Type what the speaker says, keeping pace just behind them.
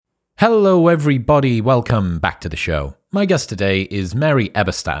Hello everybody, welcome back to the show. My guest today is Mary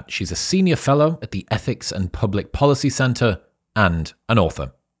Eberstadt. She's a senior fellow at the Ethics and Public Policy Centre and an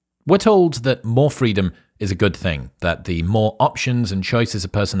author. We're told that more freedom is a good thing, that the more options and choices a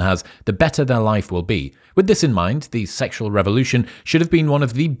person has, the better their life will be. With this in mind, the sexual revolution should have been one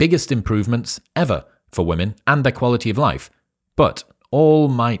of the biggest improvements ever for women and their quality of life. But all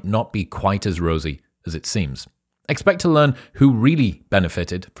might not be quite as rosy as it seems. Expect to learn who really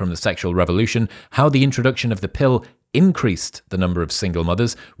benefited from the sexual revolution, how the introduction of the pill increased the number of single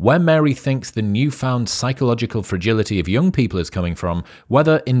mothers, where Mary thinks the newfound psychological fragility of young people is coming from,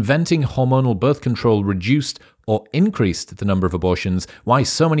 whether inventing hormonal birth control reduced or increased the number of abortions, why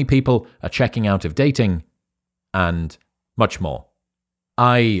so many people are checking out of dating, and much more.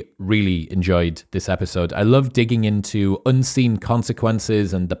 I really enjoyed this episode. I love digging into unseen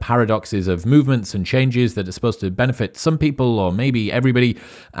consequences and the paradoxes of movements and changes that are supposed to benefit some people or maybe everybody,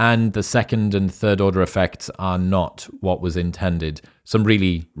 and the second and third order effects are not what was intended. Some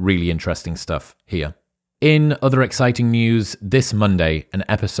really, really interesting stuff here. In other exciting news, this Monday, an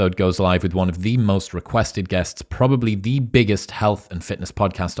episode goes live with one of the most requested guests, probably the biggest health and fitness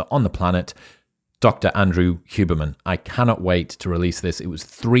podcaster on the planet, Dr. Andrew Huberman. I cannot wait to release this. It was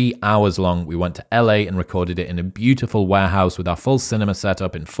 3 hours long. We went to LA and recorded it in a beautiful warehouse with our full cinema set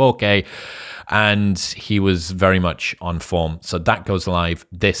up in 4K, and he was very much on form. So that goes live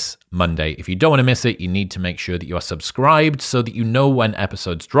this Monday. If you don't want to miss it, you need to make sure that you are subscribed so that you know when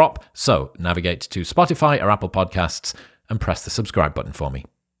episodes drop. So navigate to Spotify or Apple Podcasts and press the subscribe button for me.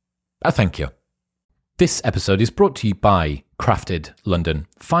 Thank you. This episode is brought to you by Crafted London.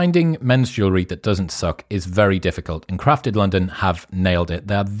 Finding men's jewellery that doesn't suck is very difficult, and Crafted London have nailed it.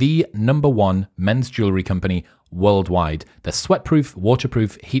 They're the #1 men's jewellery company worldwide. They're sweatproof,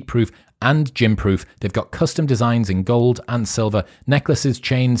 waterproof, heatproof, and gym-proof. They've got custom designs in gold and silver, necklaces,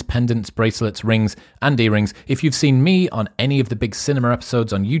 chains, pendants, bracelets, rings, and earrings. If you've seen me on any of the big cinema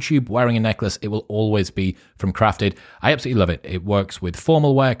episodes on YouTube wearing a necklace, it will always be from Crafted. I absolutely love it. It works with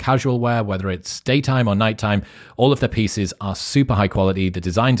formal wear, casual wear, whether it's daytime or nighttime. All of their pieces are super high quality. The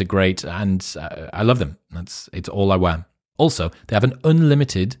designs are great, and I love them. It's all I wear. Also, they have an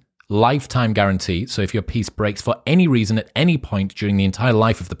unlimited lifetime guarantee, so if your piece breaks for any reason at any point during the entire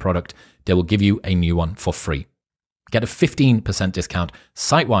life of the product, they will give you a new one for free. Get a 15% discount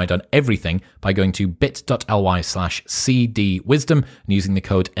site-wide on everything by going to bit.ly/cdwisdom and using the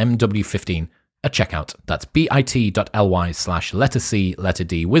code MW15 at checkout. That's bit.ly/C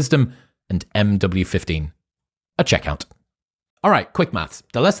wisdom and MW15 at checkout. All right, quick maths.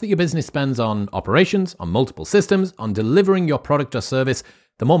 The less that your business spends on operations, on multiple systems, on delivering your product or service,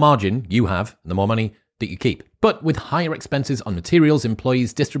 the more margin you have, the more money that you keep. But with higher expenses on materials,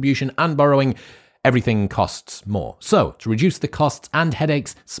 employees, distribution, and borrowing, everything costs more. So, to reduce the costs and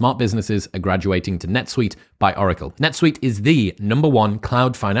headaches, smart businesses are graduating to NetSuite by Oracle. NetSuite is the #1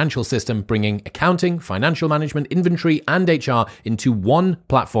 cloud financial system, bringing accounting, financial management, inventory, and HR into one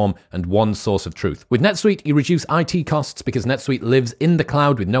platform and one source of truth. With NetSuite, you reduce IT costs because NetSuite lives in the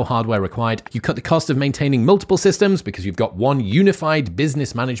cloud with no hardware required. You cut the cost of maintaining multiple systems because you've got one unified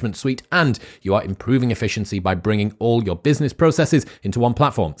business management suite, and you are improving efficiency by bringing all your business processes into one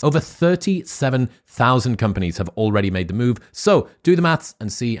platform. Over 37,000 companies have already made the move, so do the maths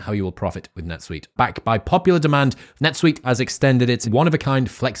and see how you will profit with NetSuite. Backed by popular demand, NetSuite has extended its one-of-a-kind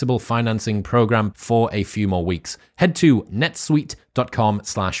flexible financing program for a few more weeks. Head to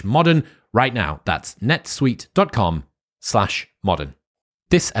netsuite.com/modern right now. That's netsuite.com/modern.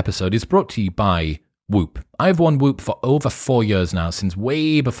 This episode is brought to you by Whoop. I've worn Whoop for over 4 years now, since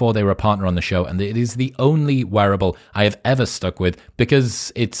way before they were a partner on the show, and it is the only wearable I have ever stuck with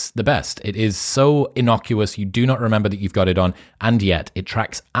because it's the best. It is so innocuous, you do not remember that you've got it on, and yet it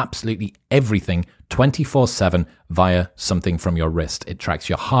tracks absolutely everything 24/7 via something from your wrist. It tracks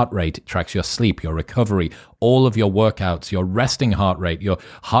your heart rate, it tracks your sleep, your recovery, all of your workouts, your resting heart rate, your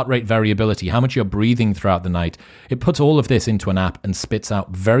heart rate variability, how much you're breathing throughout the night. It puts all of this into an app and spits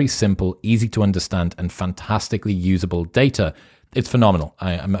out very simple, easy to understand, and fantastically usable data. It's phenomenal.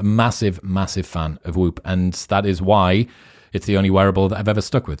 I am a massive, massive fan of Whoop, and that is why it's the only wearable that I've ever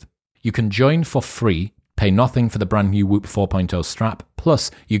stuck with. You can join for free, pay nothing for the brand new Whoop 4.0 strap, plus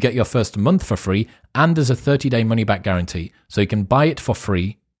you get your first month for free, and there's a 30-day money-back guarantee. So you can buy it for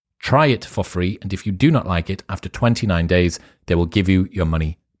free, try it for free, and if you do not like it, after 29 days, they will give you your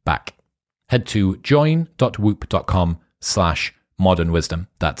money back. Head to join.whoop.com/modernwisdom.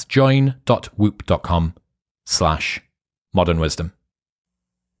 That's join.whoop.com/modernwisdom.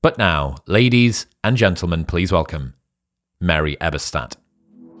 But now, ladies and gentlemen, please welcome Mary Eberstadt.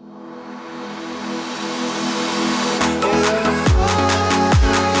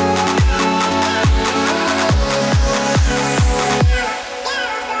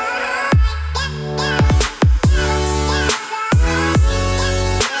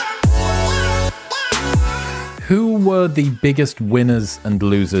 were the biggest winners and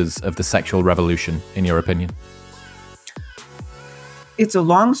losers of the sexual revolution, in your opinion? It's a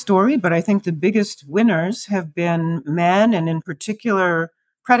long story, but I think the biggest winners have been men, and in particular,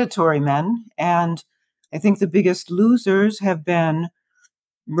 predatory men. And I think the biggest losers have been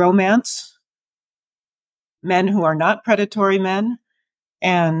romance, men who are not predatory men,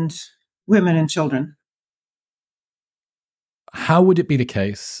 and women and children. How would it be the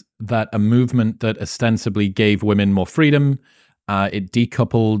case that a movement that ostensibly gave women more freedom, it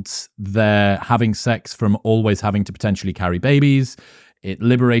decoupled their having sex from always having to potentially carry babies, it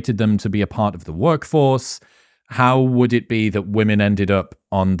liberated them to be a part of the workforce, how would it be that women ended up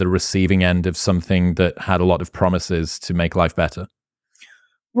on the receiving end of something that had a lot of promises to make life better?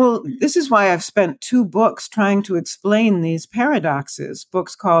 Well, this is why I've spent 2 books trying to explain these paradoxes,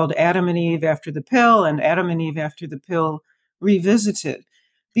 books called Adam and Eve After the Pill and Adam and Eve After the Pill Revisited,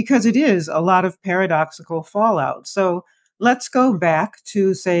 because it is a lot of paradoxical fallout. So let's go back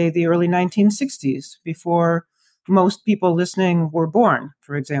to, say, the early 1960s, before most people listening were born,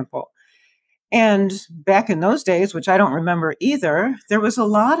 for example. And back in those days, which I don't remember either, there was a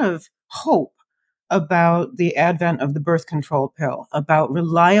lot of hope about the advent of the birth control pill, about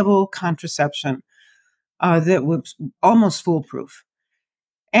reliable contraception that was almost foolproof.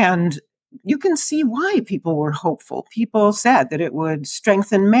 And you can see why people were hopeful. People said that it would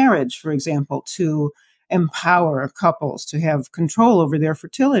strengthen marriage, for example, to empower couples to have control over their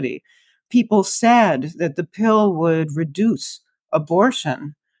fertility. People said that the pill would reduce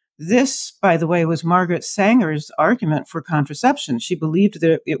abortion. This, by the way, was Margaret Sanger's argument for contraception. She believed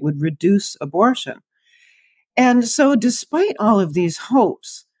that it would reduce abortion. And so, despite all of these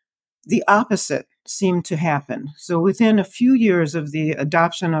hopes, the opposite seemed to happen. So, within a few years of the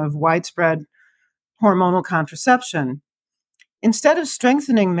adoption of widespread hormonal contraception, instead of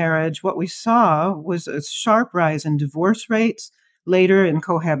strengthening marriage, what we saw was a sharp rise in divorce rates, later in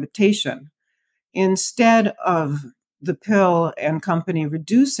cohabitation. Instead of the pill and company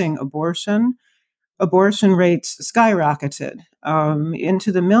reducing abortion rates skyrocketed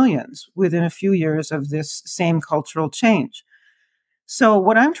into the millions within a few years of this same cultural change. So,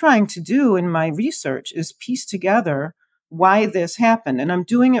 what I'm trying to do in my research is piece together why this happened. And I'm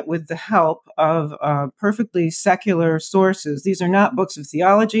doing it with the help of perfectly secular sources. These are not books of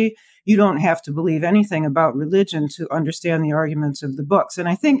theology. You don't have to believe anything about religion to understand the arguments of the books. And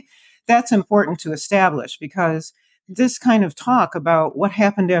I think that's important to establish, because this kind of talk about what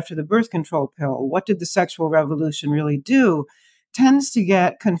happened after the birth control pill, what did the sexual revolution really do, tends to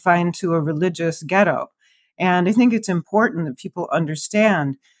get confined to a religious ghetto. And I think it's important that people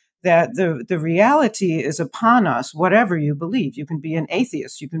understand that the reality is upon us, whatever you believe. You can be an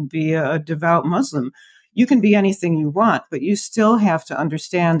atheist, you can be a devout Muslim, you can be anything you want, but you still have to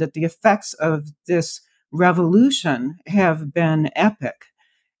understand that the effects of this revolution have been epic,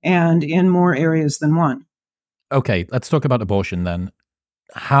 and in more areas than one. Okay, let's talk about abortion then.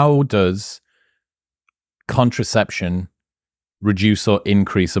 How does contraception reduce or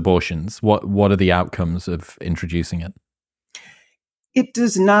increase abortions? What are the outcomes of introducing it? It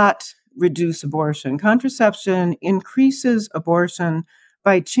does not reduce abortion. Contraception increases abortion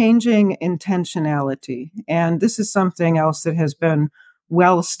by changing intentionality. And this is something else that has been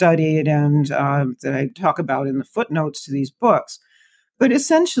well studied, and that I talk about in the footnotes to these books. But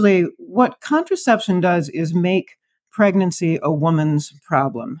essentially, what contraception does is make pregnancy a woman's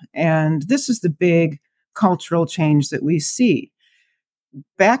problem. And this is the big cultural change that we see.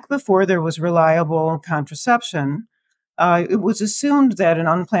 Back before there was reliable contraception, it was assumed that an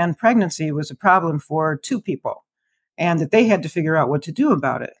unplanned pregnancy was a problem for 2 people, and that they had to figure out what to do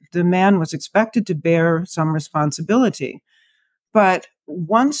about it. The man was expected to bear some responsibility. But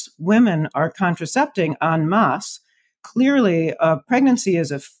once women are contracepting en masse, clearly pregnancy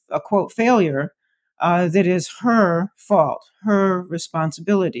is a quote failure that is her fault, her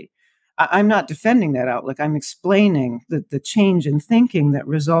responsibility. I'm not defending that outlook. I'm explaining the change in thinking that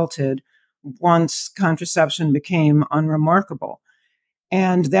resulted once contraception became unremarkable.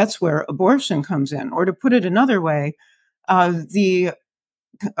 And that's where abortion comes in. Or to put it another way, the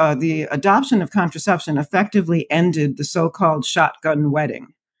adoption of contraception effectively ended the so-called shotgun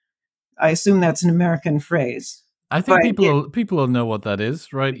wedding. I assume that's an American phrase, I think but people will know what that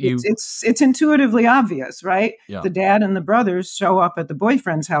is, right? it's intuitively obvious, right? Yeah. The dad and the brothers show up at the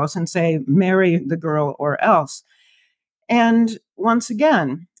boyfriend's house and say, "Marry the girl or else." And once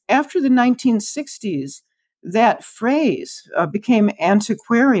again, after the 1960s, that phrase became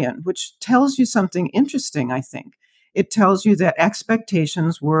antiquarian, which tells you something interesting, I think. It tells you that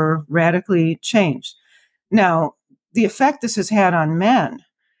expectations were radically changed. Now, the effect this has had on men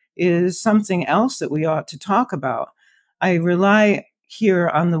is something else that we ought to talk about. I rely here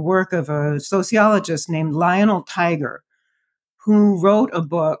on the work of a sociologist named Lionel Tiger, who wrote a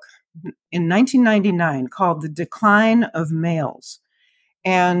book in 1999 called The Decline of Males.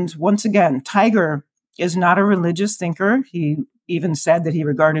 And once again, Tiger is not a religious thinker. He even said that he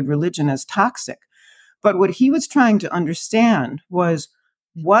regarded religion as toxic. But what he was trying to understand was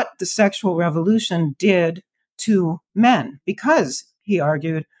what the sexual revolution did to men, because he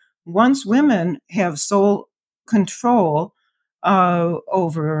argued once women have sole control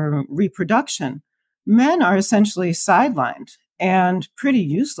over reproduction, men are essentially sidelined and pretty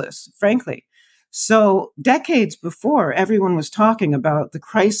useless, frankly. So, decades before everyone was talking about the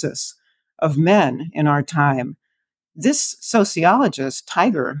crisis of men in our time, this sociologist,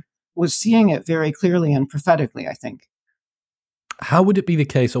 Tiger, was seeing it very clearly and prophetically, I think. How would it be the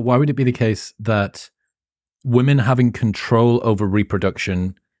case, or why would it be the case, that women having control over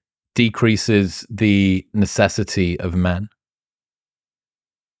reproduction decreases the necessity of men?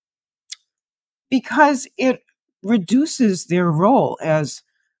 Because it reduces their role as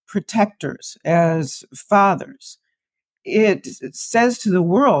protectors, as fathers. It says to the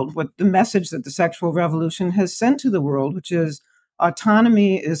world what the message that the sexual revolution has sent to the world, which is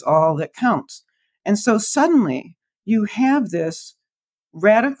autonomy is all that counts. And so suddenly you have this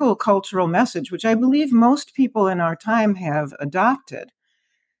radical cultural message, which I believe most people in our time have adopted,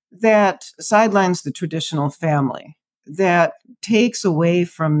 that sidelines the traditional family, that takes away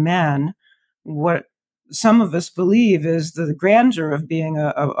from men what some of us believe is the grandeur of being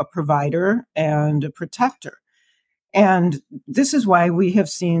a provider and a protector. And this is why we have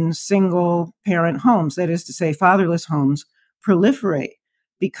seen single parent homes, that is to say, fatherless homes, proliferate,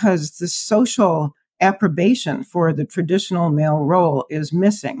 because the social approbation for the traditional male role is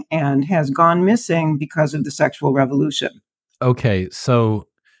missing and has gone missing because of the sexual revolution. Okay, so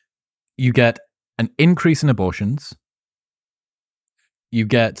you get an increase in abortions, you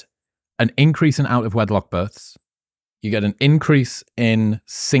get an increase in out of wedlock births, you get an increase in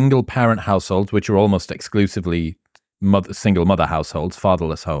single parent households, which are almost exclusively single mother households,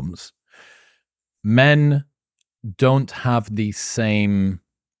 fatherless homes. Men don't have the same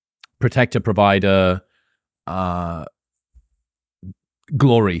protector provider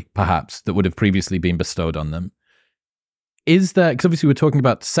glory, perhaps, that would have previously been bestowed on them. Is there, because obviously we're talking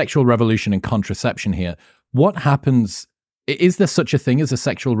about sexual revolution and contraception here, what happens? Is there such a thing as a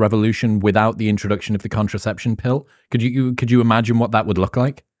sexual revolution without the introduction of the contraception pill? Could you imagine what that would look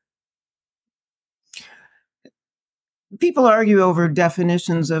like? People argue over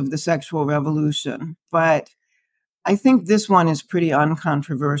definitions of the sexual revolution, but I think this one is pretty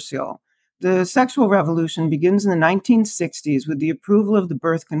uncontroversial. The sexual revolution begins in the 1960s with the approval of the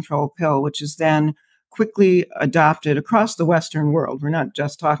birth control pill, which is then quickly adopted across the Western world. We're not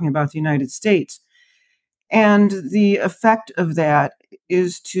just talking about the United States. And the effect of that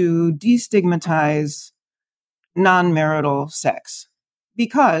is to destigmatize non-marital sex,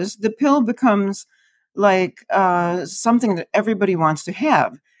 because the pill becomes like something that everybody wants to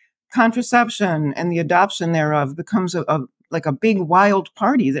have. Contraception and the adoption thereof becomes like a big wild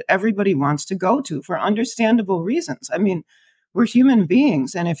party that everybody wants to go to for understandable reasons. I mean, we're human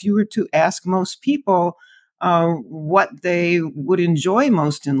beings, and if you were to ask most people what they would enjoy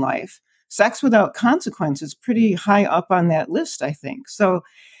most in life, sex without consequence is pretty high up on that list, I think. So,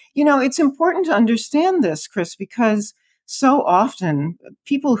 it's important to understand this, Chris, because so often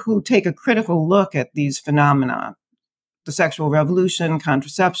people who take a critical look at these phenomena, the sexual revolution,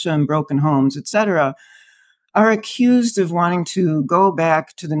 contraception, broken homes, etc., are accused of wanting to go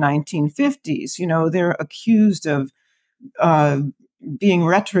back to the 1950s. They're accused of uh, being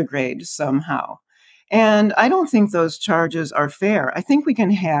retrograde somehow. And I don't think those charges are fair. I think we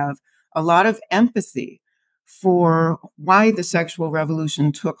can have a lot of empathy for why the sexual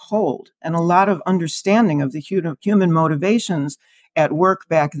revolution took hold and a lot of understanding of the human motivations at work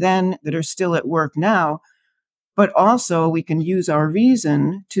back then that are still at work now. But also, we can use our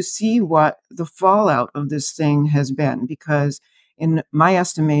reason to see what the fallout of this thing has been, because in my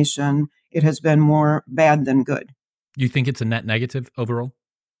estimation, it has been more bad than good. You think it's a net negative overall?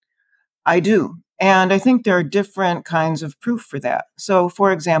 I do. And I think there are different kinds of proof for that. So,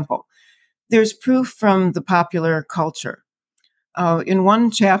 for example, there's proof from the popular culture. In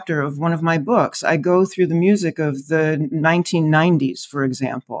one chapter of one of my books, I go through the music of the 1990s, for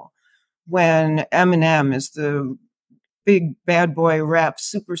example, when Eminem is the big bad boy rap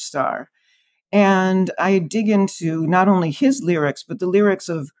superstar. And I dig into not only his lyrics, but the lyrics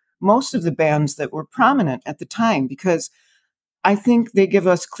of most of the bands that were prominent at the time, because I think they give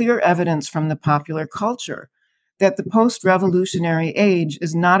us clear evidence from the popular culture that the post revolutionary age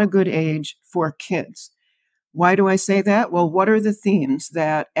is not a good age for kids. Why do I say that? Well, what are the themes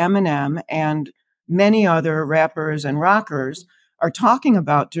that Eminem and many other rappers and rockers are talking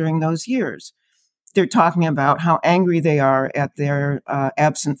about during those years? They're talking about how angry they are at their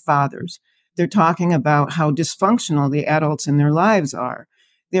absent fathers. They're talking about how dysfunctional the adults in their lives are.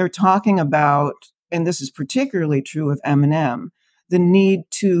 They're talking about, and this is particularly true of Eminem, the need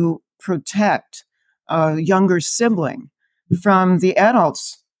to protect a younger sibling from the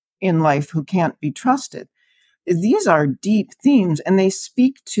adults in life who can't be trusted. These are deep themes, and they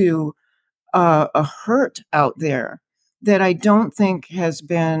speak to a hurt out there that I don't think has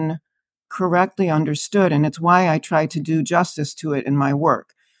been correctly understood. And it's why I try to do justice to it in my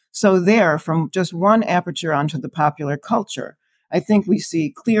work. So, there, from just one aperture onto the popular culture, I think we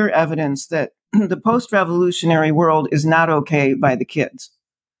see clear evidence that the post revolutionary world is not okay by the kids.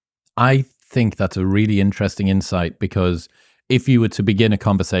 I think that's a really interesting insight because if you were to begin a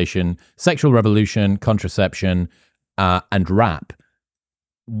conversation, sexual revolution, contraception, and rap,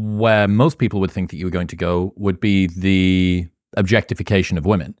 where most people would think that you were going to go would be the objectification of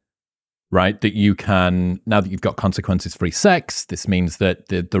women, right? That you can, now that you've got consequences-free sex, this means that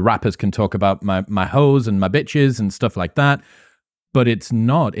the rappers can talk about my hoes and my bitches and stuff like that. But it's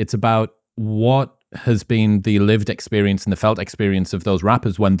not. It's about what has been the lived experience and the felt experience of those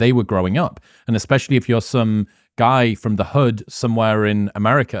rappers when they were growing up. And especially if you're some guy from the hood somewhere in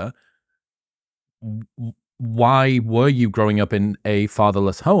America, why were you growing up in a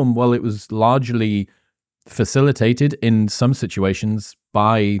fatherless home? Well, it was largely facilitated in some situations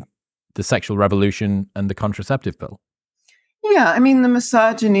by the sexual revolution and the contraceptive pill. Yeah, I mean, the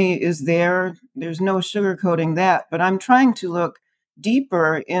misogyny is there. There's no sugarcoating that. But I'm trying to look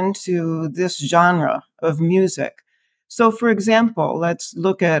deeper into this genre of music. So, for example, let's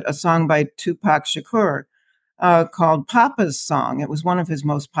look at a song by Tupac Shakur called Papa's Song. It was one of his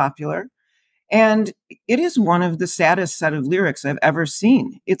most popular. And it is one of the saddest set of lyrics I've ever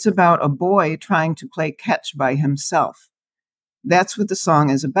seen. It's about a boy trying to play catch by himself. That's what the song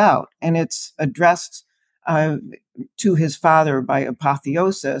is about. And it's addressed uh, to his father by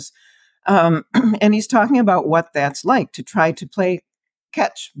apotheosis. Um, and he's talking about what that's like to try to play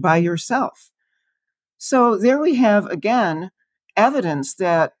catch by yourself. So there we have, again, evidence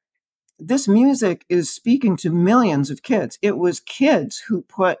that this music is speaking to millions of kids. It was kids who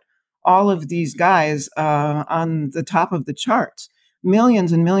put all of these guys on the top of the charts.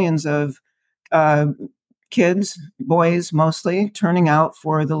 Millions and millions of uh, kids, boys mostly, turning out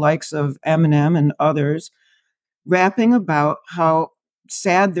for the likes of Eminem and others, rapping about how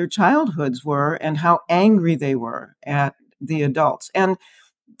sad their childhoods were and how angry they were at the adults. And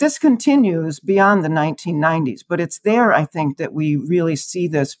this continues beyond the 1990s, but it's there, I think, that we really see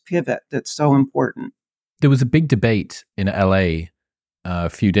this pivot that's so important. There was a big debate in LA a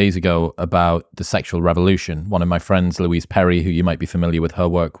few days ago about the sexual revolution. One of my friends, Louise Perry, who you might be familiar with her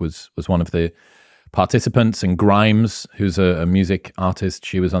work, was one of the participants, and Grimes, who's a music artist,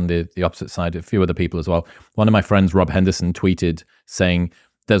 she was on the opposite side, a few other people as well. One of my friends, Rob Henderson, tweeted saying,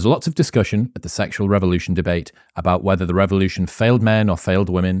 "There's lots of discussion at the sexual revolution debate about whether the revolution failed men or failed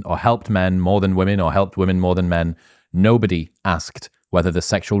women, or helped men more than women or helped women more than men. Nobody asked whether the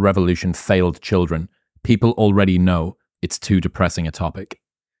sexual revolution failed children. People already know. It's too depressing a topic."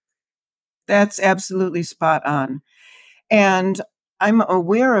 That's absolutely spot on. And I'm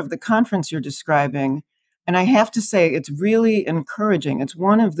aware of the conference you're describing. And I have to say, it's really encouraging. It's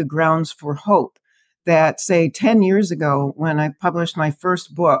one of the grounds for hope that, say, 10 years ago, when I published my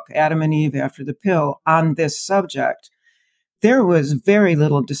first book, Adam and Eve After the Pill, on this subject, there was very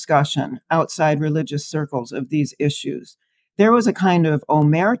little discussion outside religious circles of these issues. There was a kind of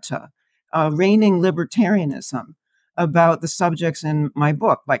omerta, reigning libertarianism about the subjects in my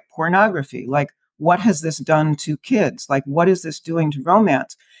book, like pornography, like what has this done to kids? Like, what is this doing to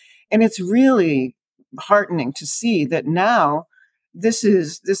romance? And it's really heartening to see that now this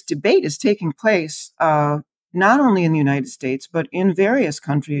debate is taking place not only in the United States, but in various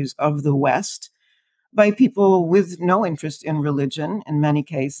countries of the West by people with no interest in religion in many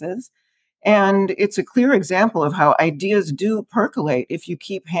cases. And it's a clear example of how ideas do percolate if you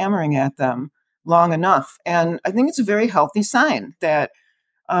keep hammering at them long enough. And I think it's a very healthy sign that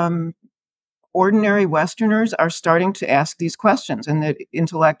um, ordinary Westerners are starting to ask these questions and that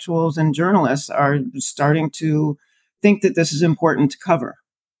intellectuals and journalists are starting to think that this is important to cover.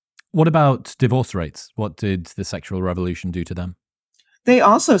 What about divorce rates? What did the sexual revolution do to them? They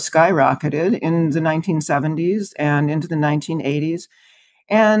also skyrocketed in the 1970s and into the 1980s.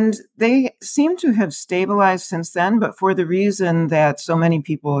 And they seem to have stabilized since then, but for the reason that so many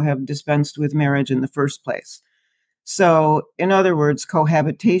people have dispensed with marriage in the first place. So, in other words,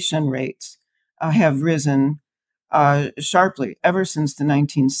 cohabitation rates have risen sharply ever since the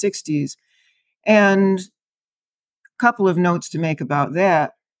 1960s. And a couple of notes to make about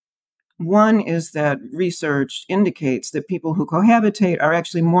that. One is that research indicates that people who cohabitate are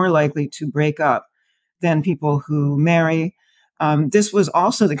actually more likely to break up than people who marry. This was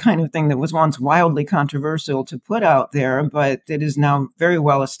also the kind of thing that was once wildly controversial to put out there, but that is now very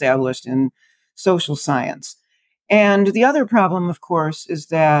well established in social science. And the other problem, of course, is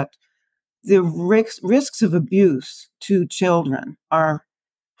that the risks of abuse to children are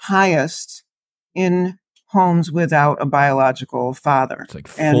highest in homes without a biological father. It's like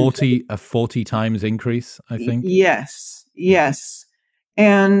And 40 times increase, I think. yes.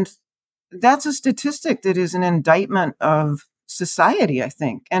 And that's a statistic that is an indictment of society, I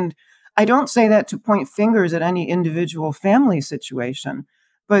think. And I don't say that to point fingers at any individual family situation,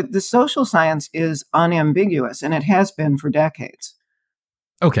 but the social science is unambiguous, and it has been for decades.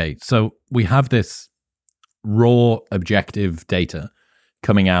 Okay, so we have this raw, objective data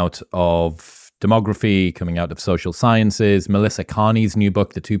coming out of demography, coming out of social sciences. Melissa Carney's new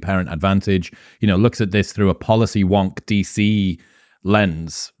book, The Two-Parent Advantage, looks at this through a policy wonk DC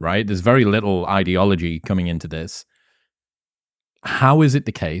lens, right? There's very little ideology coming into this. How is it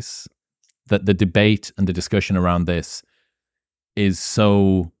the case that the debate and the discussion around this is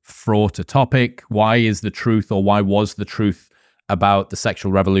so fraught a topic? Why is the truth, or why was the truth about the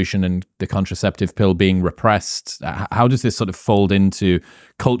sexual revolution and the contraceptive pill being repressed? How does this sort of fold into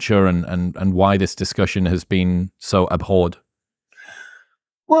culture, and why this discussion has been so abhorred?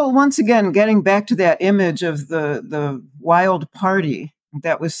 Well, once again, getting back to that image of the wild party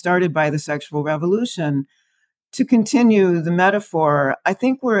that was started by the sexual revolution, to continue the metaphor, I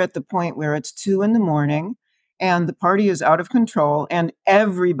think we're at the point where it's 2 a.m. and the party is out of control and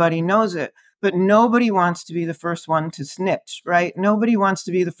everybody knows it, but nobody wants to be the first one to snitch, right? Nobody wants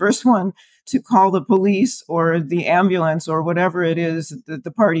to be the first one to call the police or the ambulance or whatever it is that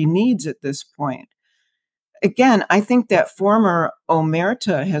the party needs at this point. Again, I think that former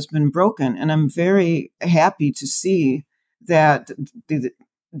omerta has been broken, and I'm very happy to see that it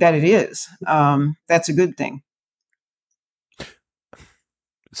is. That's a good thing.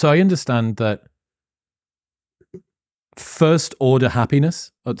 So I understand that first order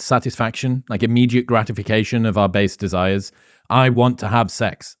happiness, or satisfaction, like immediate gratification of our base desires. I want to have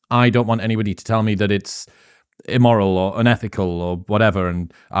sex. I don't want anybody to tell me that it's immoral or unethical or whatever,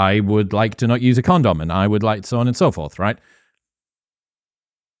 and I would like to not use a condom, and I would like so on and so forth, right?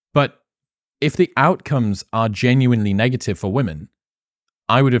 But if the outcomes are genuinely negative for women,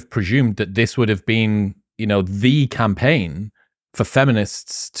 I would have presumed that this would have been, the campaign for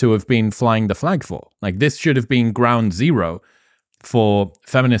feminists to have been flying the flag for. Like, this should have been ground zero for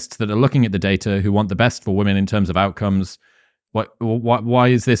feminists that are looking at the data, who want the best for women in terms of outcomes. Why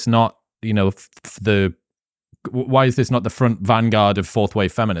is this not, why is this not the front vanguard of fourth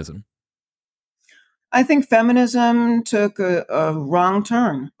wave feminism? I think feminism took a wrong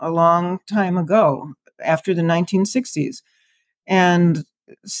turn a long time ago, after the 1960s, and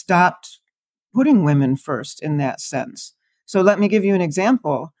stopped putting women first in that sense. So let me give you an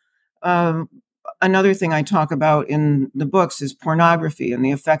example. Another thing I talk about in the books is pornography and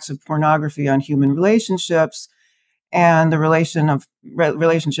the effects of pornography on human relationships, and the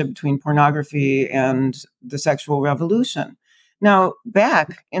relationship between pornography and the sexual revolution. Now,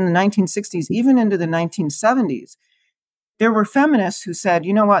 back in the 1960s, even into the 1970s, there were feminists who said,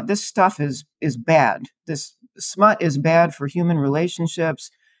 you know what, this stuff is bad. This smut is bad for human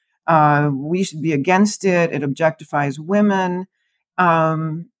relationships. We should be against it. It objectifies women.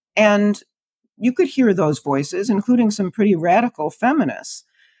 And you could hear those voices, including some pretty radical feminists.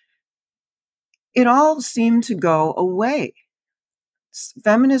 It all seemed to go away.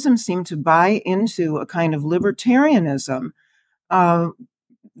 Feminism seemed to buy into a kind of libertarianism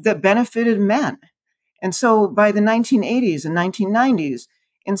that benefited men. And so by the 1980s and 1990s,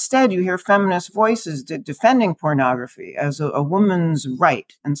 instead, you hear feminist voices defending pornography as a woman's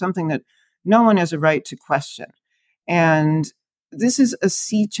right and something that no one has a right to question. And this is a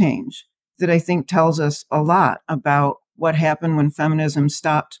sea change that I think tells us a lot about what happened when feminism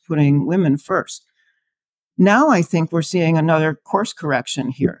stopped putting women first. Now I think we're seeing another course correction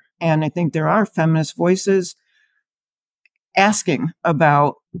here. And I think there are feminist voices asking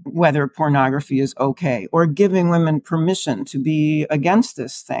about whether pornography is okay, or giving women permission to be against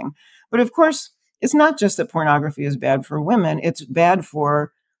this thing. But of course, it's not just that pornography is bad for women, it's bad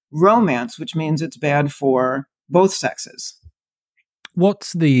for romance, which means it's bad for both sexes. What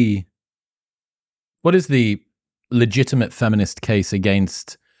is the legitimate feminist case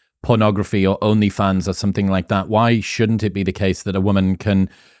against pornography or OnlyFans or something like that? Why shouldn't it be the case that a woman can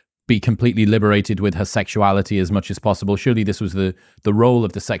be completely liberated with her sexuality as much as possible. Surely this was the role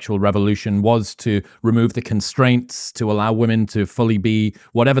of the sexual revolution, was to remove the constraints, to allow women to fully be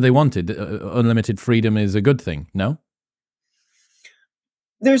whatever they wanted. Unlimited freedom is a good thing, no?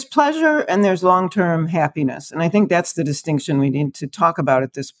 There's pleasure and there's long-term happiness. And I think that's the distinction we need to talk about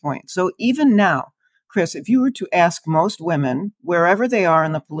at this point. So even now, Chris, if you were to ask most women, wherever they are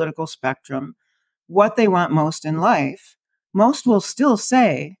in the political spectrum, what they want most in life, most will still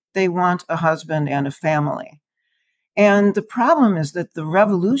say they want a husband and a family. And the problem is that the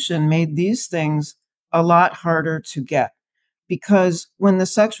revolution made these things a lot harder to get, because when the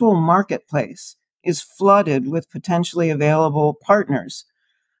sexual marketplace is flooded with potentially available partners,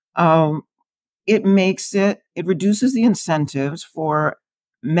 um, it reduces the incentives for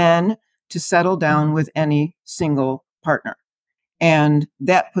men to settle down with any single partner. And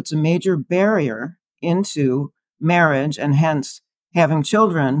that puts a major barrier into marriage and hence having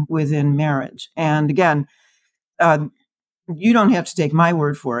children within marriage. And again, uh, you don't have to take my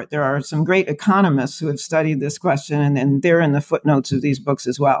word for it. There are some great economists who have studied this question, and they're in the footnotes of these books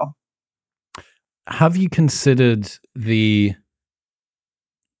as well. Have you considered the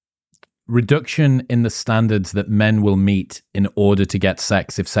reduction in the standards that men will meet in order to get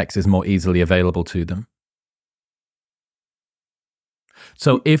sex if sex is more easily available to them?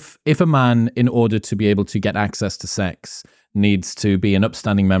 So if a man, in order to be able to get access to sex, needs to be an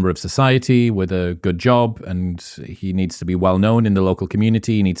upstanding member of society with a good job, and he needs to be well known in the local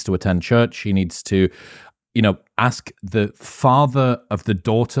community, he needs to attend church, he needs to, ask the father of the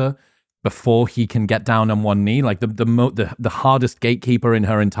daughter before he can get down on one knee, like the hardest gatekeeper in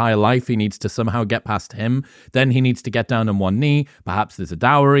her entire life, he needs to somehow get past him. Then he needs to get down on one knee. Perhaps there's a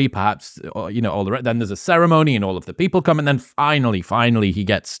dowry, perhaps, all the rest. Then there's a ceremony and all of the people come. And then finally he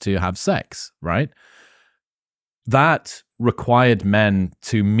gets to have sex, right? That required men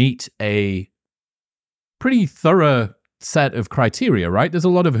to meet a pretty thorough set of criteria, right? There's a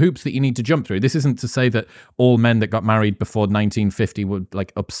lot of hoops that you need to jump through. This isn't to say that all men that got married before 1950 were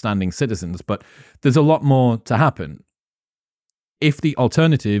like upstanding citizens, but there's a lot more to happen. If the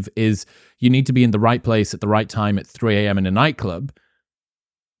alternative is you need to be in the right place at the right time at 3 a.m. in a nightclub,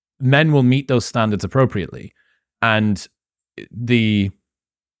 men will meet those standards appropriately. And the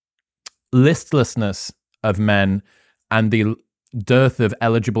listlessness of men and the dearth of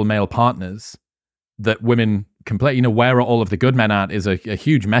eligible male partners that women complain, where are all of the good men at, is a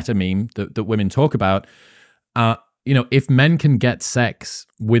huge meta meme that women talk about. If men can get sex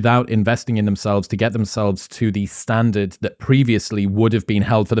without investing in themselves to get themselves to the standard that previously would have been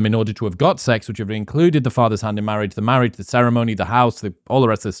held for them in order to have got sex, which have included the father's hand in marriage, the ceremony, the house, all the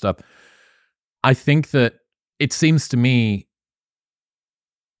rest of this stuff, I think that it seems to me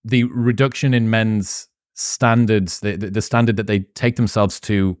the reduction in men's standards, the standard that they take themselves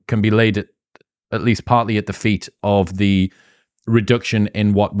to, can be laid at least partly at the feet of the reduction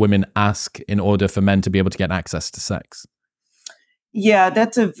in what women ask in order for men to be able to get access to sex. Yeah,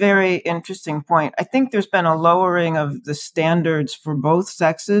 that's a very interesting point. I think there's been a lowering of the standards for both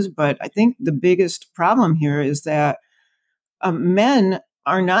sexes, but I think the biggest problem here is that men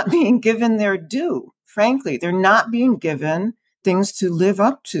are not being given their due. Frankly, they're not being given things to live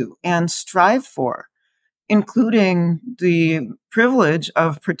up to and strive for, including the privilege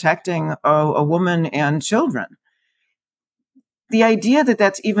of protecting a woman and children. The idea that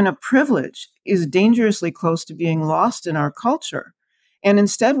that's even a privilege is dangerously close to being lost in our culture. And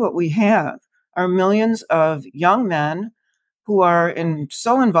instead, what we have are millions of young men who are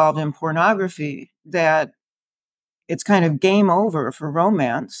so involved in pornography that it's kind of game over for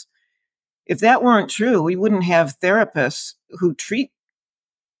romance. If that weren't true, we wouldn't have therapists who treat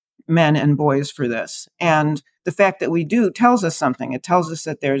men and boys for this. And the fact that we do tells us something. It tells us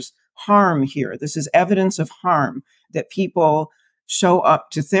that there's harm here. This is evidence of harm, that people show up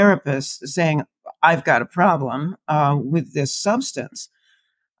to therapists saying, I've got a problem with this substance.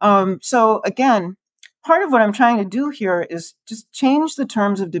 So again, part of what I'm trying to do here is just change the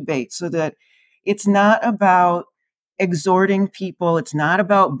terms of debate so that it's not about exhorting people. It's not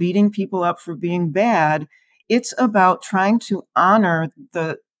about beating people up for being bad. It's about trying to honor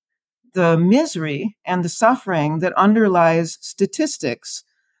the misery and the suffering that underlies statistics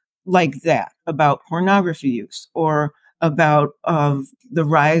like that about pornography use or about the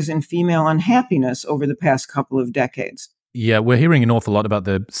rise in female unhappiness over the past couple of decades. Yeah, we're hearing an awful lot about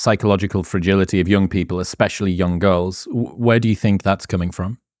the psychological fragility of young people, especially young girls. Where do you think that's coming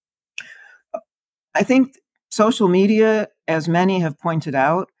from? I think social media, as many have pointed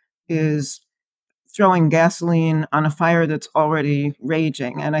out, is throwing gasoline on a fire that's already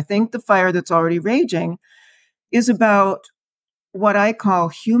raging. And I think the fire that's already raging is about what I call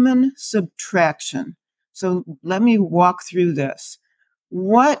human subtraction. So let me walk through this.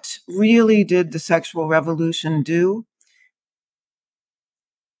 What really did the sexual revolution do?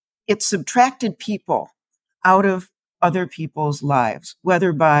 It subtracted people out of other people's lives,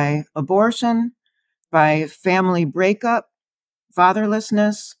 whether by abortion, by family breakup,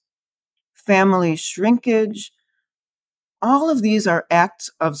 fatherlessness, family shrinkage. All of these are acts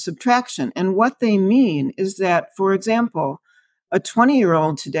of subtraction. And what they mean is that, for example, a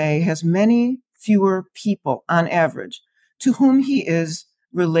 20-year-old today has many fewer people on average to whom he is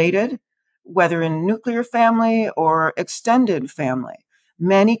related, whether in nuclear family or extended family.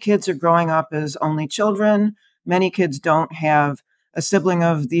 Many kids are growing up as only children. Many kids don't have a sibling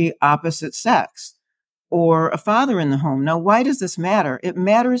of the opposite sex or a father in the home. Now, why does this matter? It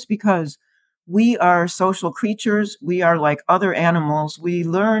matters because we are social creatures. We are like other animals. We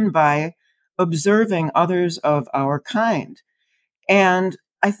learn by observing others of our kind. And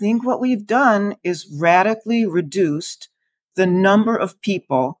I think what we've done is radically reduced the number of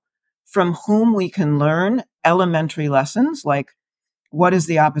people from whom we can learn elementary lessons like what is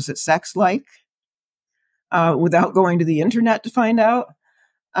the opposite sex like without going to the internet to find out.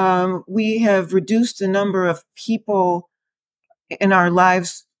 We have reduced the number of people in our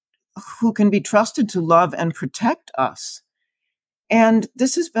lives who can be trusted to love and protect us. And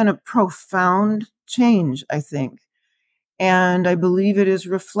this has been a profound change, I think. And I believe it is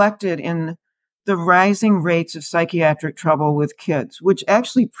reflected in the rising rates of psychiatric trouble with kids, which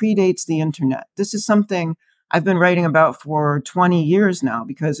actually predates the internet. This is something I've been writing about for 20 years now,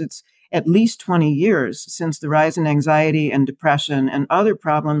 because it's at least 20 years since the rise in anxiety and depression and other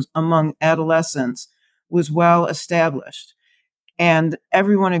problems among adolescents was well established. And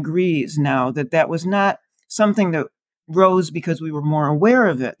everyone agrees now that that was not something that rose because we were more aware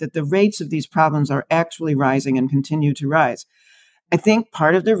of it, that the rates of these problems are actually rising and continue to rise. I think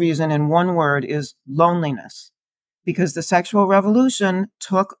part of the reason, in one word, is loneliness, because the sexual revolution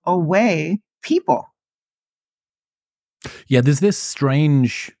took away people. Yeah, there's this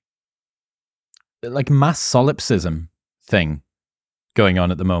strange, like, mass solipsism thing going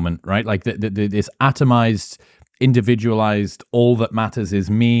on at the moment, right? Like this atomized, individualized, all that matters is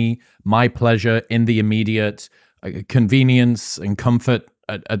me, my pleasure in the immediate, convenience and comfort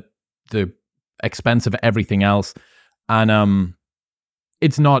at the expense of everything else. And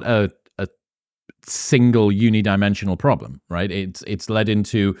it's not a single unidimensional problem, right? It's led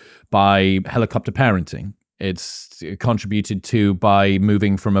into by helicopter parenting. It's contributed to by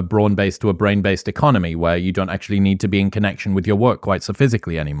moving from a brawn-based to a brain-based economy where you don't actually need to be in connection with your work quite so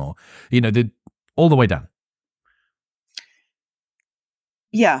physically anymore. All the way down.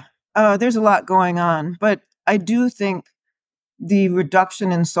 Yeah, there's a lot going on, but I do think the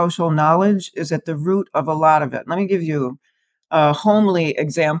reduction in social knowledge is at the root of a lot of it. Let me give you a homely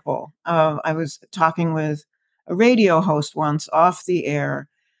example. I was talking with a radio host once off the air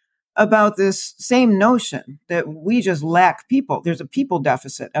about this same notion that we just lack people. There's a people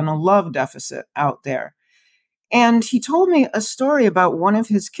deficit and a love deficit out there. And he told me a story about one of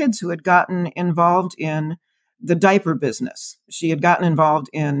his kids who had gotten involved in the diaper business. She had gotten involved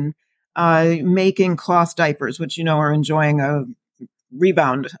in making cloth diapers, which, are enjoying a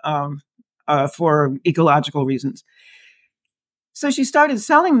rebound for ecological reasons. So she started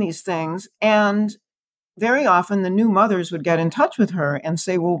selling these things, and very often the new mothers would get in touch with her and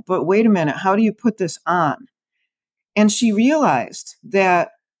say, well, but wait a minute, how do you put this on? And she realized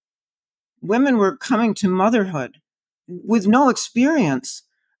that women were coming to motherhood with no experience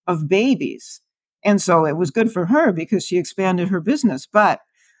of babies. And so it was good for her because she expanded her business. But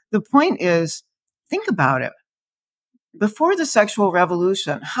the point is, think about it. Before the sexual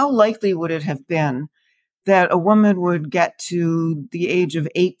revolution, how likely would it have been that a woman would get to the age of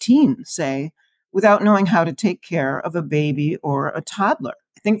 18, say, without knowing how to take care of a baby or a toddler?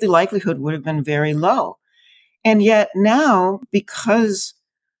 I think the likelihood would have been very low. And yet now, because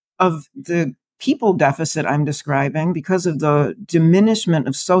of the people deficit I'm describing, because of the diminishment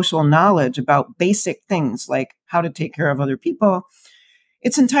of social knowledge about basic things like how to take care of other people,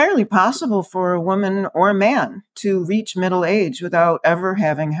 it's entirely possible for a woman or a man to reach middle age without ever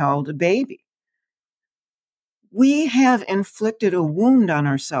having held a baby. We have inflicted a wound on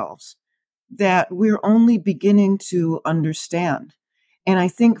ourselves that we're only beginning to understand. And I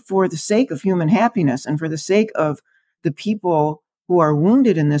think for the sake of human happiness and for the sake of the people who are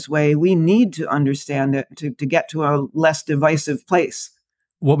wounded in this way, we need to understand it to get to a less divisive place.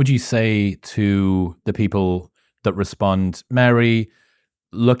 What would you say to the people that respond, Mary,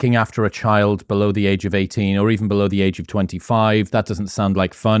 looking after a child below the age of 18 or even below the age of 25. That doesn't sound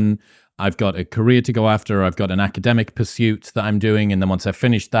like fun. I've got a career to go after. I've got an academic pursuit that I'm doing. And then once I've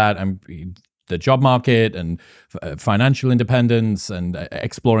finished that, I'm the job market and financial independence and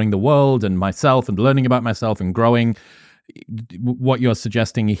exploring the world and myself and learning about myself and growing. What you're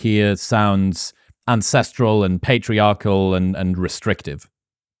suggesting here sounds ancestral and patriarchal and restrictive.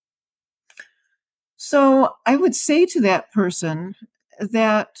 So I would say to that person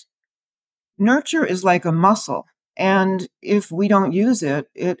that nurture is like a muscle. And if we don't use it,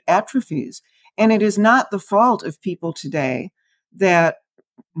 it atrophies. And it is not the fault of people today that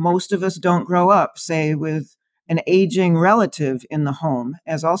most of us don't grow up, say, with an aging relative in the home,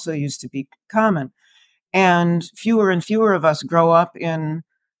 as also used to be common. And fewer of us grow up in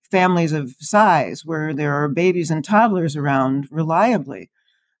families of size where there are babies and toddlers around reliably.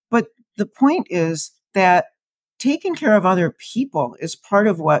 But the point is that taking care of other people is part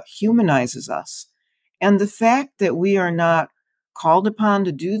of what humanizes us. And the fact that we are not called upon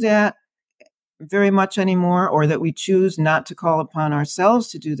to do that very much anymore, or that we choose not to call upon ourselves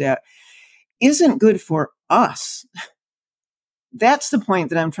to do that, isn't good for us. That's the point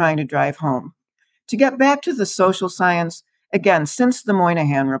that I'm trying to drive home. To get back to the social science, again, since the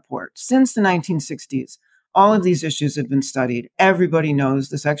Moynihan Report, since the 1960s, all of these issues have been studied. Everybody knows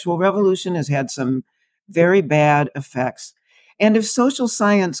the sexual revolution has had some very bad effects. And if social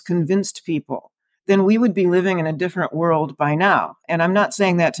science convinced people, then we would be living in a different world by now. And I'm not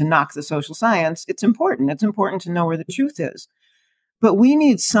saying that to knock the social science. It's important. It's important to know where the truth is. But we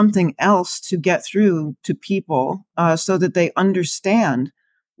need something else to get through to people so that they understand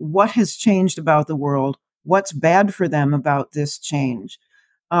what has changed about the world, what's bad for them about this change,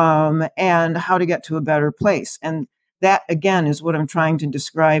 and how to get to a better place. And that, again, is what I'm trying to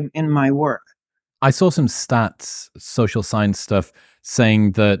describe in my work. I saw some stats, social science stuff,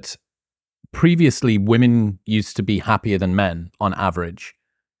 saying that previously women used to be happier than men on average.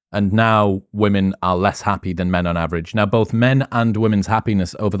 And now women are less happy than men on average. Now, both men and women's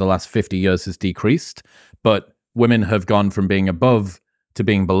happiness over the last 50 years has decreased, but women have gone from being above to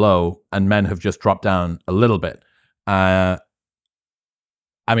being below, and men have just dropped down a little bit. I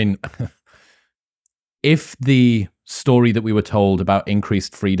mean, if the story that we were told about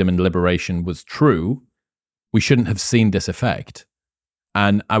increased freedom and liberation was true, we shouldn't have seen this effect.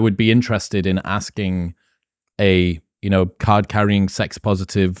 And I would be interested in asking a card-carrying,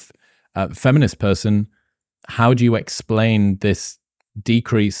 sex-positive feminist person, how do you explain this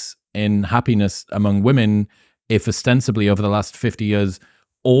decrease in happiness among women if ostensibly over the last 50 years,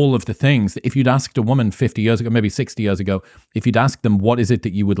 all of the things, if you'd asked a woman 50 years ago, maybe 60 years ago, if you'd asked them, what is it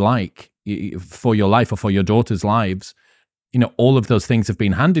that you would like for your life or for your daughter's lives, all of those things have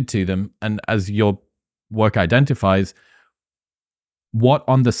been handed to them. And as your work identifies, what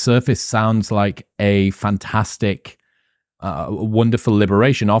on the surface sounds like a fantastic wonderful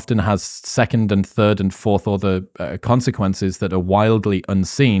liberation often has second and third and fourth order consequences that are wildly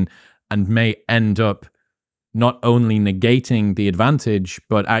unseen and may end up not only negating the advantage,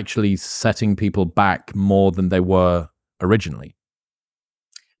 but actually setting people back more than they were originally.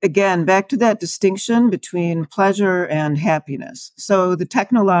 Again, back to that distinction between pleasure and happiness. So the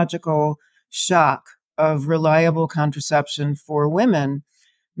technological shock of reliable contraception for women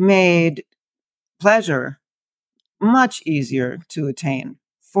made pleasure much easier to attain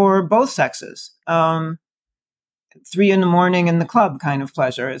for both sexes. 3 a.m. in the club kind of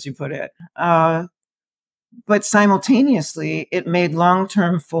pleasure, as you put it. But simultaneously, it made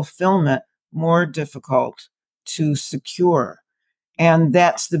long-term fulfillment more difficult to secure. And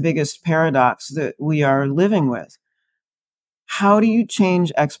that's the biggest paradox that we are living with. How do you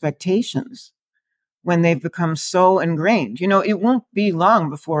change expectations when they've become so ingrained? It won't be long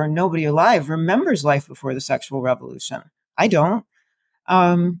before nobody alive remembers life before the sexual revolution. I don't.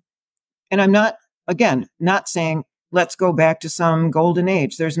 And I'm not, again, not saying let's go back to some golden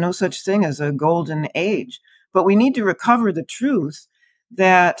age. There's no such thing as a golden age. But we need to recover the truth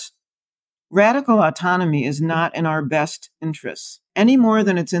that radical autonomy is not in our best interests any more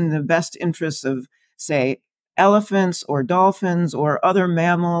than it's in the best interests of, say, elephants or dolphins or other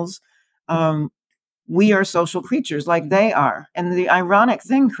mammals. We are social creatures like they are. And the ironic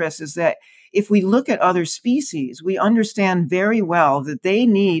thing, Chris, is that if we look at other species, we understand very well that they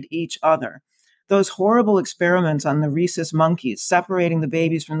need each other. Those horrible experiments on the rhesus monkeys, separating the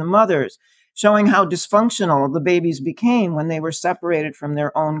babies from the mothers, showing how dysfunctional the babies became when they were separated from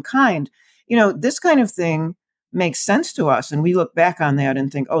their own kind. This kind of thing makes sense to us. And we look back on that and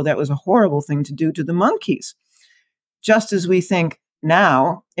think, oh, that was a horrible thing to do to the monkeys. Just as we think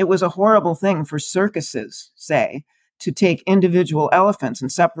now it was a horrible thing for circuses, say, to take individual elephants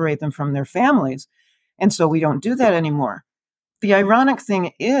and separate them from their families. And so we don't do that anymore. The ironic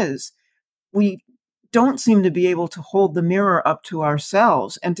thing is, we don't seem to be able to hold the mirror up to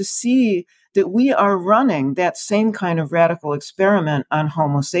ourselves and to see that we are running that same kind of radical experiment on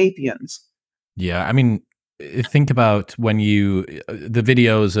Homo sapiens. Yeah, I mean, think about when the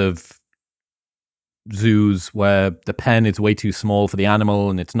videos of zoos where the pen is way too small for the animal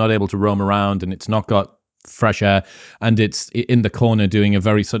and it's not able to roam around and it's not got fresh air and it's in the corner doing a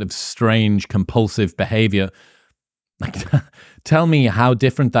very sort of strange, compulsive behavior. Like, tell me how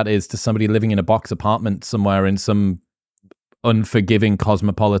different that is to somebody living in a box apartment somewhere in some unforgiving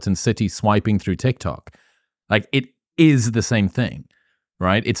cosmopolitan city swiping through TikTok. Like, it is the same thing,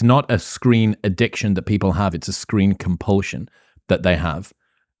 right? It's not a screen addiction that people have. It's a screen compulsion that they have.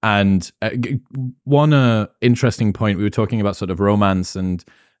 And one interesting point, we were talking about sort of romance and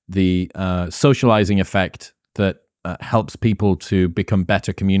the socializing effect that helps people to become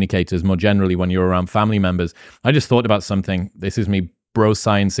better communicators more generally when you're around family members. I just thought about something. This is me bro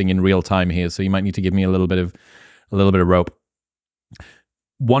sciencing in real time here, so you might need to give me a little bit of rope.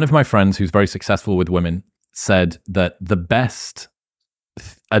 One of my friends who's very successful with women said that the best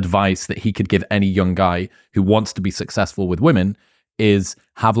advice that he could give any young guy who wants to be successful with women is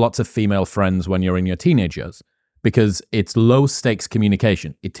have lots of female friends when you're in your teenage years, because it's low stakes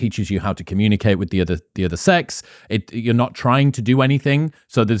communication. It teaches you how to communicate with the other sex. You're not trying to do anything,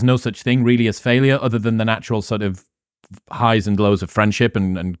 so there's no such thing really as failure other than the natural sort of highs and lows of friendship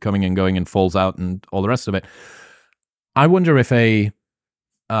and coming and going and falls out and all the rest of it. I wonder if a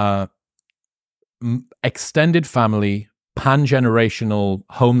extended family, pan-generational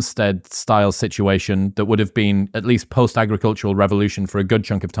homestead style situation that would have been at least post-agricultural revolution for a good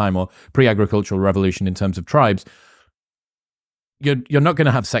chunk of time, or pre-agricultural revolution in terms of tribes, you're not going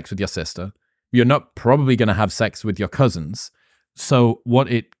to have sex with your sister. You're not probably going to have sex with your cousins. So what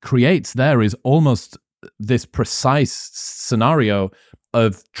it creates there is almost this precise scenario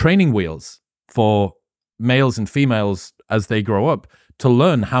of training wheels for males and females as they grow up to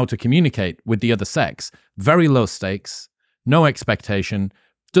learn how to communicate with the other sex. Very low stakes, no expectation.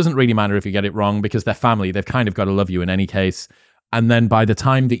 Doesn't really matter if you get it wrong because they're family. They've kind of got to love you in any case. And then by the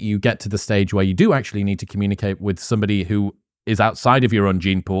time that you get to the stage where you do actually need to communicate with somebody who is outside of your own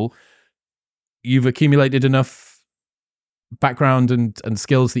gene pool, you've accumulated enough background and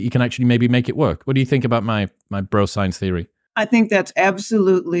skills that you can actually maybe make it work. What do you think about my bro science theory? I think that's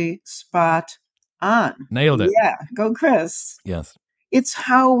absolutely spot on. Nailed it. Yeah, go Chris. Yes. It's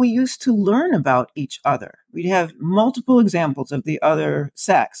how we used to learn about each other. We'd have multiple examples of the other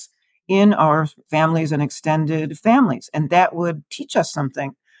sex in our families and extended families, and that would teach us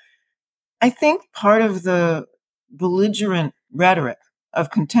something. I think part of the belligerent rhetoric of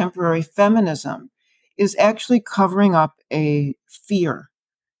contemporary feminism is actually covering up a fear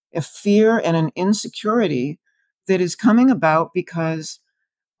and an insecurity that is coming about because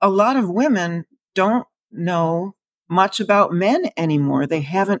a lot of women don't know much about men anymore. They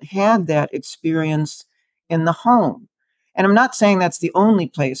haven't had that experience in the home. And I'm not saying that's the only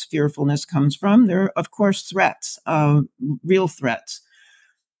place fearfulness comes from. There are, of course, threats, real threats.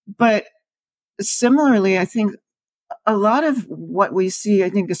 But similarly, I think a lot of what we see, I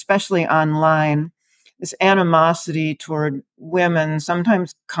think, especially online, this animosity toward women,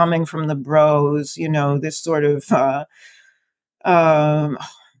 sometimes coming from the bros, this sort of um,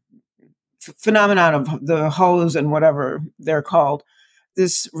 phenomenon of the hoes and whatever they're called,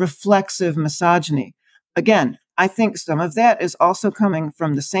 this reflexive misogyny. Again, I think some of that is also coming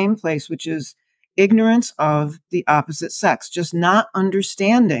from the same place, which is ignorance of the opposite sex, just not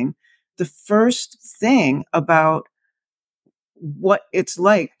understanding the first thing about what it's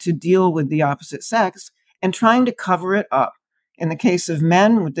like to deal with the opposite sex and trying to cover it up. In the case of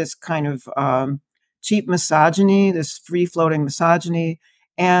men, with this kind of cheap misogyny, this free-floating misogyny,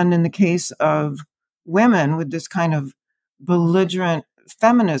 and in the case of women, with this kind of belligerent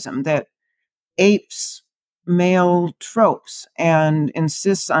feminism that apes male tropes and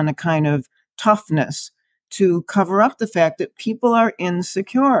insists on a kind of toughness to cover up the fact that people are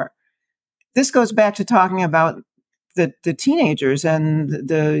insecure. This goes back to talking about the teenagers and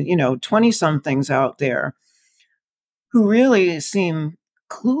the 20-somethings out there who really seem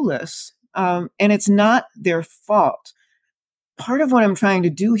clueless, and it's not their fault. Part of what I'm trying to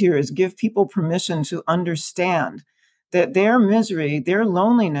do here is give people permission to understand that their misery, their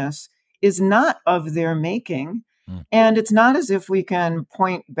loneliness is not of their making. And it's not as if we can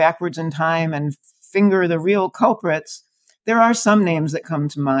point backwards in time and finger the real culprits. There are some names that come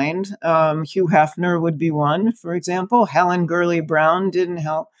to mind. Hugh Hefner would be one, for example. Helen Gurley Brown didn't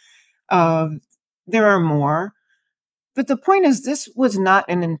help. There are more. But the point is, this was not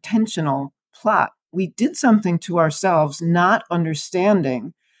an intentional plot. We did something to ourselves, not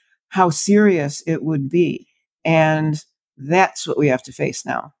understanding how serious it would be. And that's what we have to face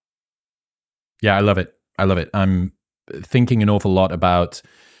now. Yeah, I love it. I love it. I'm thinking an awful lot about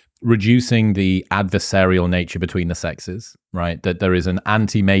reducing the adversarial nature between the sexes, right? That there is an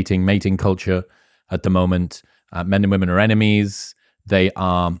mating culture at the moment. Men and women are enemies. They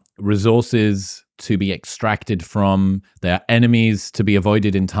are resources to be extracted from. They are enemies to be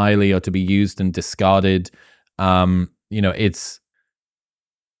avoided entirely or to be used and discarded. It's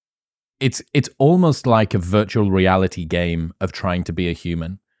almost like a virtual reality game of trying to be a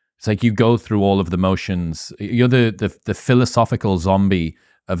human. It's like you go through all of the motions. You're the philosophical zombie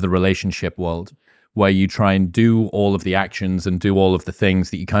of the relationship world, where you try and do all of the actions and do all of the things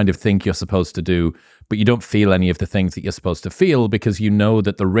that you kind of think you're supposed to do, but you don't feel any of the things that you're supposed to feel because you know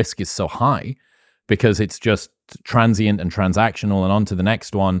that the risk is so high, because it's just transient and transactional and on to the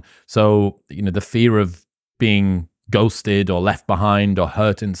next one. So, the fear of being ghosted or left behind or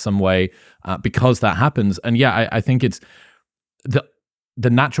hurt in some way, because that happens. And yeah, I think it's the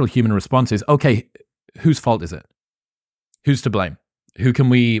natural human response is, okay, whose fault is it? Who's to blame? Who can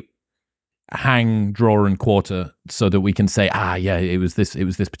we hang, draw, and quarter so that we can say, yeah, it was this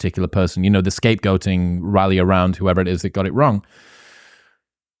particular person, the scapegoating, rally around whoever it is that got it wrong.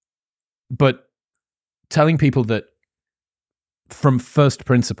 But telling people that from first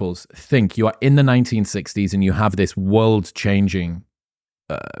principles, think you are in the 1960s and you have this world-changing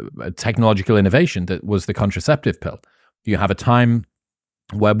technological innovation that was the contraceptive pill. You have a time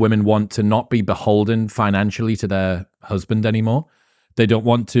where women want to not be beholden financially to their husband anymore. They don't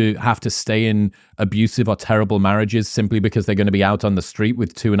want to have to stay in abusive or terrible marriages simply because they're going to be out on the street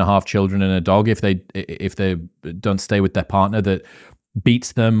with 2.5 children and a dog if they don't stay with their partner that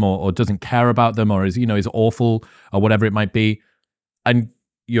beats them or doesn't care about them or is awful or whatever it might be. And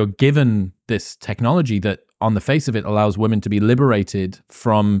you're given this technology that on the face of it allows women to be liberated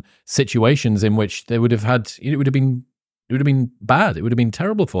from situations in which they would have had, it would have been bad. It would have been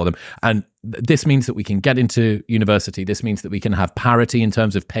terrible for them. And this means that we can get into university. This means that we can have parity in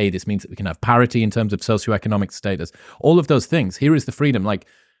terms of pay. This means that we can have parity in terms of socioeconomic status. All of those things. Here is the freedom. Like,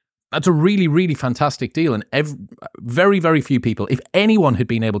 that's a really, really fantastic deal. And very, very few people, if anyone had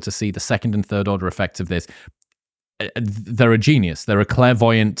been able to see the second and third order effects of this, they're a genius. They're a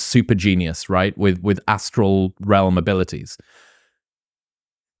clairvoyant super genius, right? With astral realm abilities.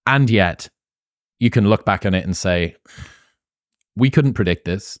 And yet, you can look back on it and say, we couldn't predict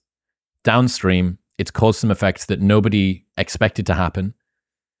this. Downstream, it's caused some effects that nobody expected to happen.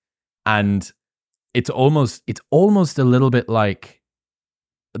 And it's almost a little bit like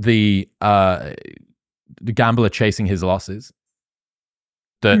the gambler chasing his losses.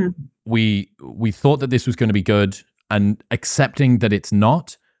 That we thought that this was going to be good, and accepting that it's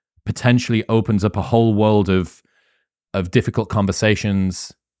not potentially opens up a whole world of difficult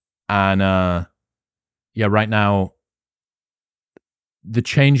conversations. And right now, the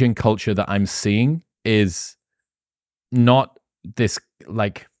change in culture that I'm seeing is not this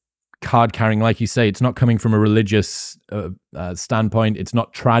like card carrying, like you say. It's not coming from a religious standpoint. It's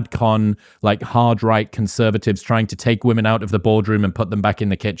not tradcon, like hard right conservatives trying to take women out of the boardroom and put them back in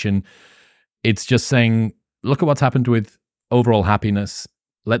the kitchen. It's just saying, look at what's happened with overall happiness.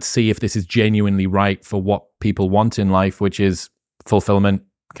 Let's see if this is genuinely right for what people want in life, which is fulfillment,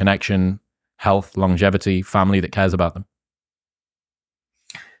 connection, health, longevity, family that cares about them.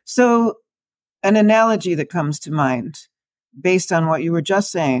 So an analogy that comes to mind based on what you were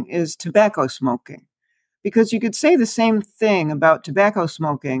just saying is tobacco smoking, because you could say the same thing about tobacco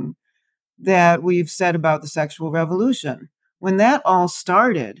smoking that we've said about the sexual revolution. When that all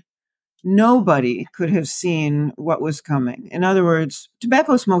started, nobody could have seen what was coming. In other words,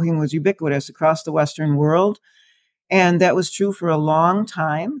 tobacco smoking was ubiquitous across the Western world, and that was true for a long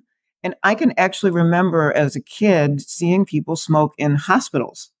time. And I can actually remember as a kid seeing people smoke in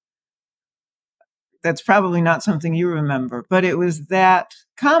hospitals. That's probably not something you remember, but it was that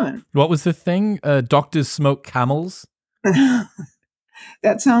common. What was the thing? Doctors smoke camels?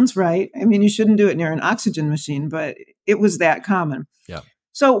 That sounds right. I mean, you shouldn't do it near an oxygen machine, but it was that common. Yeah.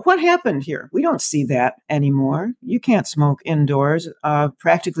 So what happened here? We don't see that anymore. You can't smoke indoors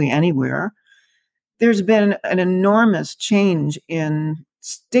practically anywhere. There's been an enormous change in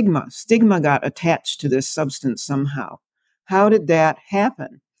stigma. Stigma got attached to this substance somehow. How did that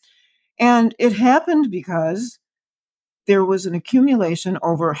happen? And it happened because there was an accumulation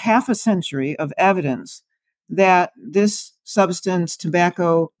over half a century of evidence that this substance,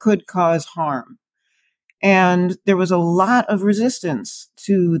 tobacco, could cause harm. And there was a lot of resistance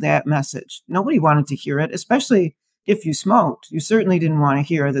to that message. Nobody wanted to hear it, especially if you smoked. You certainly didn't want to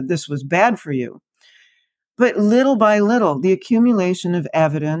hear that this was bad for you. But little by little, the accumulation of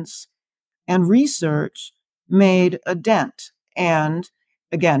evidence and research made a dent. And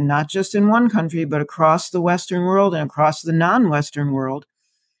again, not just in one country, but across the Western world and across the non-Western world,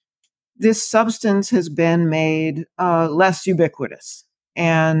 this substance has been made less ubiquitous.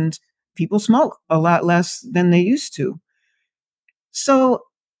 And people smoke a lot less than they used to. So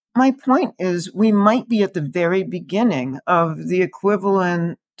my point is we might be at the very beginning of the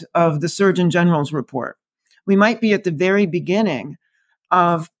equivalent of the Surgeon General's report. We might be at the very beginning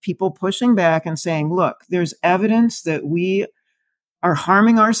of people pushing back and saying, look, there's evidence that we are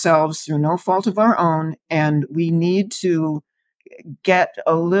harming ourselves through no fault of our own, and we need to get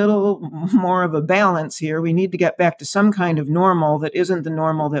a little more of a balance here. We need to get back to some kind of normal that isn't the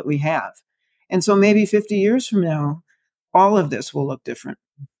normal that we have. And so maybe 50 years from now, all of this will look different.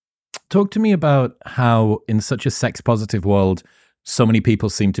 Talk to me about how, in such a sex positive world, so many people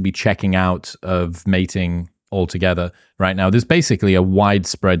seem to be checking out of mating altogether right now. There's basically a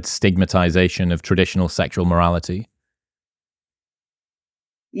widespread stigmatization of traditional sexual morality.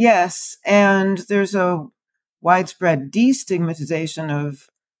 Yes, and there's a widespread destigmatization of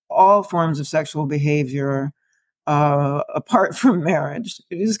all forms of sexual behavior apart from marriage.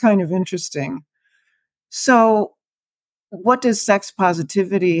 It is kind of interesting. So, what does sex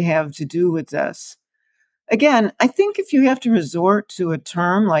positivity have to do with this? Again, I think if you have to resort to a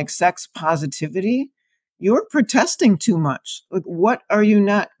term like sex positivity, you're protesting too much. Like, what are you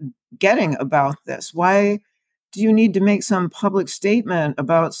not getting about this? Why do you need to make some public statement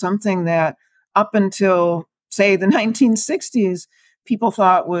about something that up until, say, the 1960s, people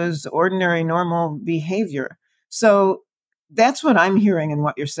thought was ordinary, normal behavior? So that's what I'm hearing in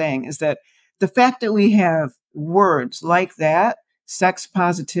what you're saying, is that the fact that we have words like that, sex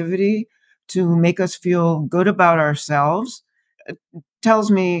positivity, to make us feel good about ourselves, tells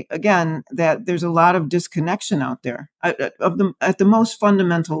me again that there's a lot of disconnection out there at the most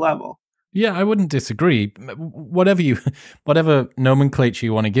fundamental level. Yeah, I wouldn't disagree. Whatever nomenclature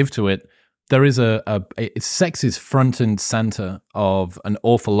you want to give to it, there is sex is front and center of an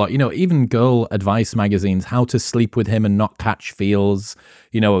awful lot. Even girl advice magazines, how to sleep with him and not catch feels.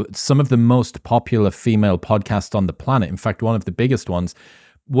 Some of the most popular female podcasts on the planet. In fact, one of the biggest ones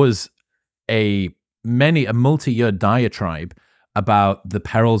was a multi-year diatribe about the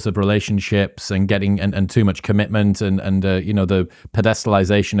perils of relationships and getting and too much commitment and the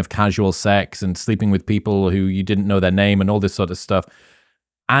pedestalization of casual sex and sleeping with people who you didn't know their name and all this sort of stuff.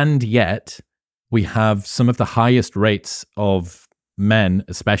 And yet we have some of the highest rates of men,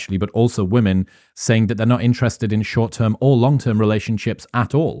 especially, but also women, saying that they're not interested in short-term or long-term relationships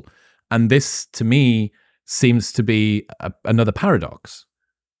at all. And this, to me, seems to be another paradox.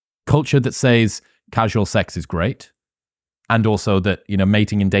 Culture that says casual sex is great, and also that,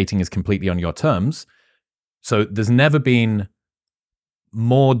 mating and dating is completely on your terms. So there's never been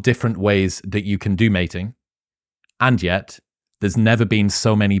more different ways that you can do mating. And yet there's never been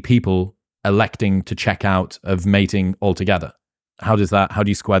so many people electing to check out of mating altogether. How do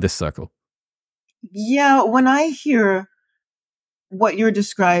you square this circle? Yeah, when I hear what you're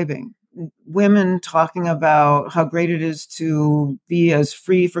describing, women talking about how great it is to be as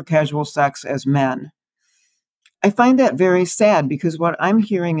free for casual sex as men, I find that very sad, because what I'm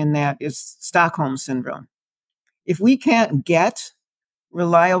hearing in that is Stockholm syndrome. If we can't get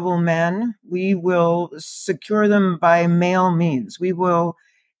reliable men, we will secure them by male means. We will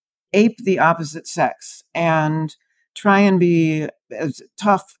ape the opposite sex and try and be as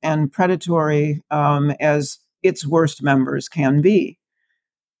tough and predatory as its worst members can be.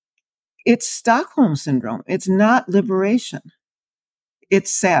 It's Stockholm syndrome. It's not liberation.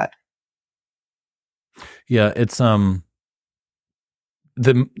 It's sad. Yeah, it's the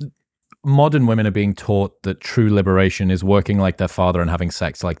modern women are being taught that true liberation is working like their father and having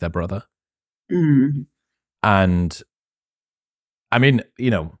sex like their brother. Mm. And I mean,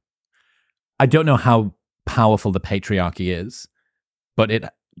 I don't know how powerful the patriarchy is, but it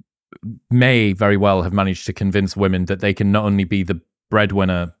may very well have managed to convince women that they can not only be the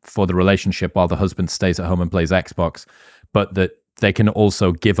breadwinner for the relationship while the husband stays at home and plays Xbox, but that they can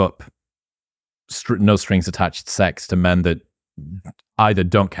also give up no strings attached sex to men that either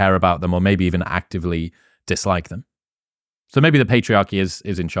don't care about them or maybe even actively dislike them. So maybe the patriarchy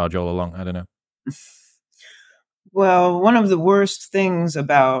is in charge all along. I don't know. Well, one of the worst things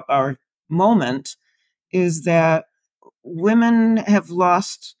about our moment is that women have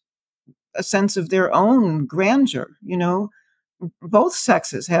lost a sense of their own grandeur. Both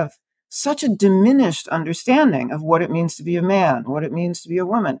sexes have such a diminished understanding of what it means to be a man, what it means to be a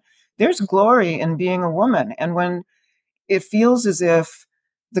woman. there's glory in being a woman. And when it feels as if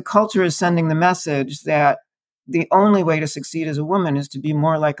the culture is sending the message that the only way to succeed as a woman is to be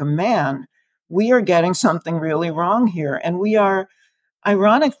more like a man, we are getting something really wrong here. And we are,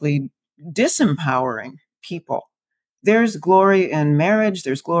 ironically, disempowering people. There's glory in marriage,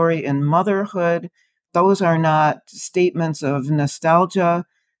 there's glory in motherhood. Those are not statements of nostalgia.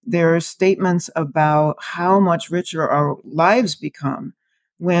 They're statements about how much richer our lives become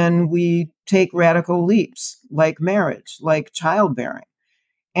when we take radical leaps like marriage, like childbearing.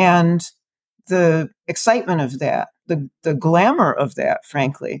 And the excitement of that, the glamour of that,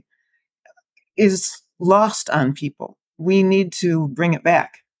 frankly, is lost on people. We need to bring it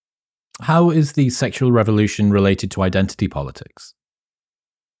back. How is the sexual revolution related to identity politics?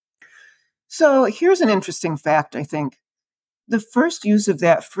 So here's an interesting fact, I think. The first use of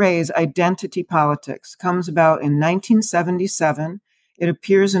that phrase, identity politics, comes about in 1977. It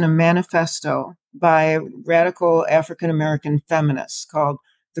appears in a manifesto by radical African American feminists called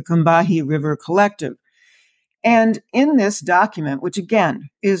the Combahee River Collective. And in this document, which again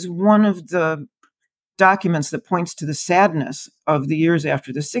is one of the documents that points to the sadness of the years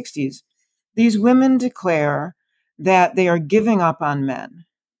after the 60s, these women declare that they are giving up on men.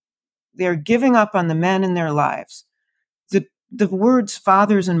 They're giving up on the men in their lives. The words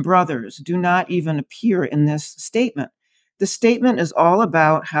fathers and brothers do not even appear in this statement. The statement is all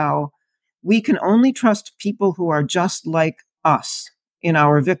about how we can only trust people who are just like us in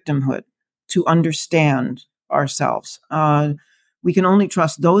our victimhood to understand ourselves. We can only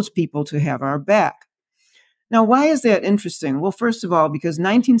trust those people to have our back. Now, why is that interesting? Well, first of all, because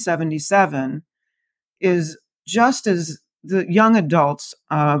 1977 is just as the young adults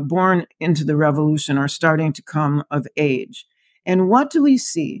born into the revolution are starting to come of age. And what do we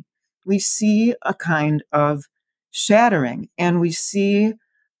see? We see a kind of shattering, and we see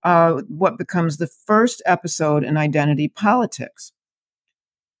what becomes the first episode in identity politics.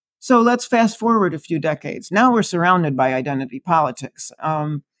 So let's fast forward a few decades. Now we're surrounded by identity politics.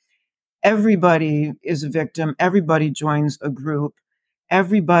 Everybody is a victim. Everybody joins a group.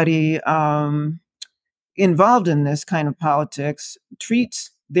 Everybody involved in this kind of politics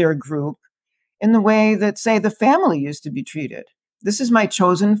treats their group in the way that, say, the family used to be treated. This is my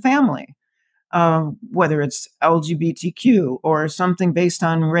chosen family, whether it's LGBTQ or something based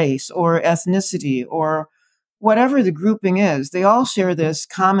on race or ethnicity or whatever the grouping is. They all share this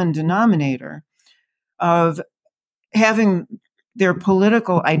common denominator of having their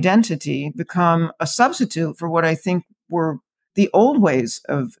political identity become a substitute for what I think were the old ways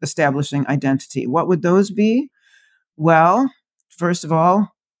of establishing identity. What would those be? Well, first of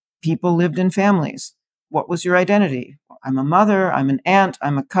all, people lived in families. What was your identity? I'm a mother, I'm an aunt,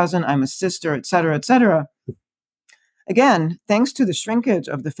 I'm a cousin, I'm a sister, et cetera, et cetera. Again, thanks to the shrinkage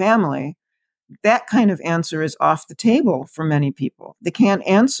of the family, that kind of answer is off the table for many people. They can't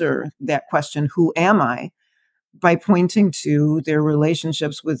answer that question, who am I, by pointing to their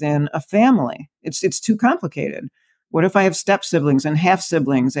relationships within a family. It's too complicated. What if I have step siblings and half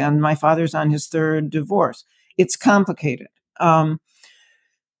siblings and my father's on his third divorce? It's complicated.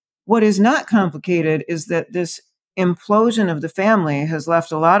 What is not complicated is that this implosion of the family has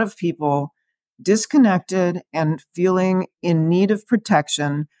left a lot of people disconnected and feeling in need of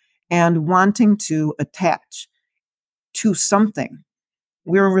protection and wanting to attach to something.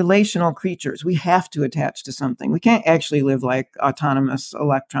 We're relational creatures. We have to attach to something. We can't actually live like autonomous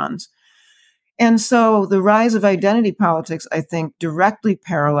electrons. And so the rise of identity politics, I think, directly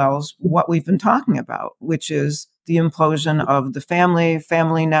parallels what we've been talking about, which is the implosion of the family,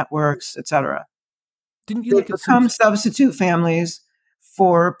 family networks, et cetera. Didn't you They look at some? become substitute families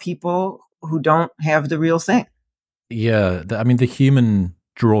for people who don't have the real thing. Yeah, I mean, the human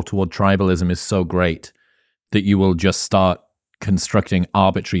draw toward tribalism is so great that you will just start constructing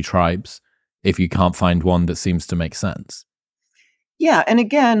arbitrary tribes if you can't find one that seems to make sense. Yeah, and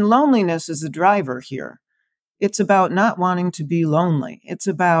again, loneliness is the driver here. It's about not wanting to be lonely. It's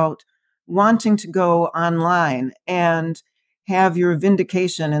about wanting to go online and have your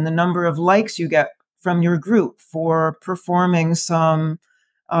vindication in the number of likes you get from your group for performing some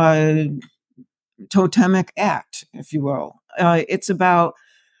uh, totemic act, if you will. It's about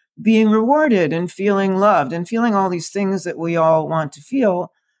being rewarded and feeling loved and feeling all these things that we all want to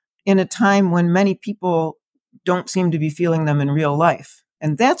feel in a time when many people don't seem to be feeling them in real life.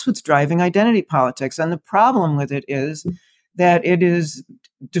 And that's what's driving identity politics. And the problem with it is that it is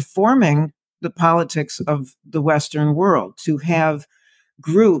deforming the politics of the Western world to have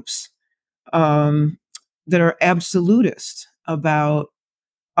groups that are absolutist about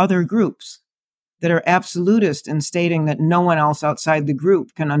other groups. that are absolutist in stating that no one else outside the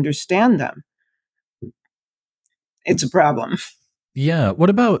group can understand them. It's a problem. Yeah. What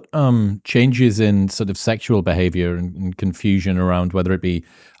about changes in sort of sexual behavior and confusion around whether it be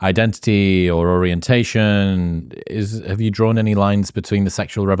identity or orientation? Have you drawn any lines between the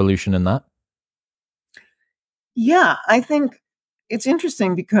sexual revolution and that? Yeah, I think it's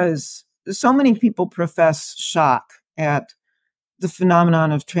interesting because so many people profess shock at the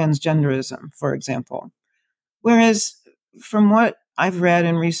phenomenon of transgenderism, for example. Whereas, from what I've read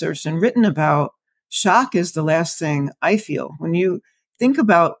and researched and written about, shock is the last thing I feel. When you think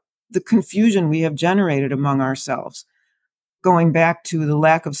about the confusion we have generated among ourselves, going back to the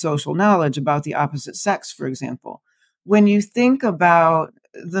lack of social knowledge about the opposite sex, for example, when you think about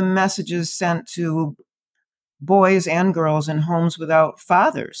the messages sent to boys and girls in homes without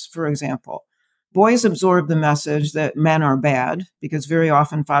fathers, for example, boys absorb the message that men are bad because very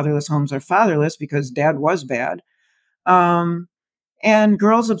often fatherless homes are fatherless because dad was bad. Um, and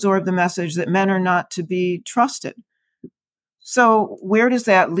girls absorb the message that men are not to be trusted. So, where does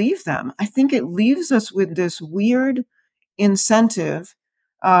that leave them? I think it leaves us with this weird incentive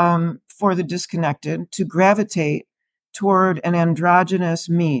for the disconnected to gravitate toward an androgynous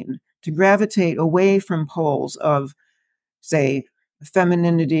mean, to gravitate away from poles of, say,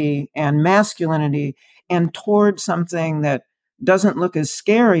 femininity and masculinity and toward something that doesn't look as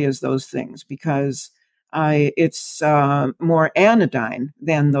scary as those things because it's more anodyne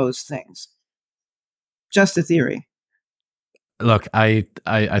than those things. Just a theory. Look, I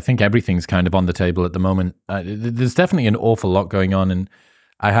think everything's kind of on the table at the moment. There's definitely an awful lot going on. And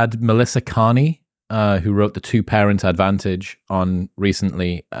I had Melissa Carney, who wrote The Two-Parent Advantage on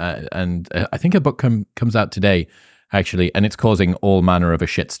recently. And I think her book comes out today, actually. And it's causing all manner of a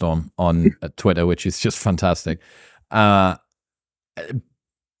shitstorm on Twitter, which is just fantastic.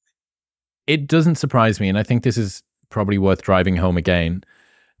 It doesn't surprise me. And I think this is probably worth driving home again,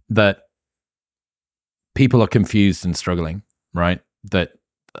 that people are confused and struggling. Right? That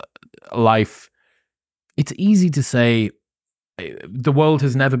life, it's easy to say the world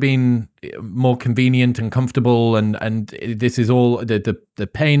has never been more convenient and comfortable, and this is all the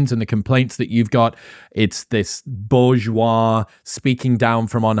pains and the complaints that you've got. It's this bourgeois speaking down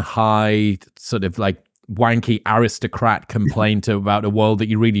from on high, sort of like wanky aristocrat complaint about a world that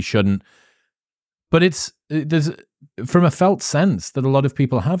you really shouldn't. But there's from a felt sense that a lot of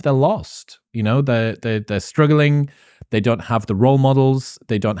people have, they're lost. You know, they're struggling. They don't have the role models.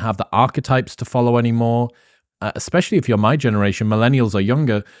 They don't have the archetypes to follow anymore. Especially if you're my generation, millennials or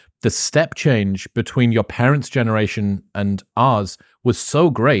younger, the step change between your parents' generation and ours was so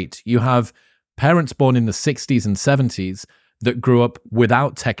great. You have parents born in the 60s and 70s that grew up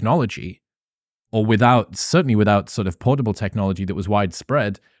without technology, or certainly without sort of portable technology that was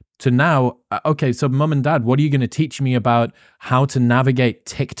widespread, to now, okay, so mum and dad, what are you going to teach me about how to navigate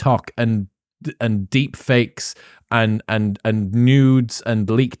TikTok and deep fakes and nudes and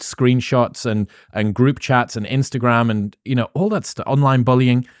leaked screenshots and group chats and Instagram and, you know, all that stuff, online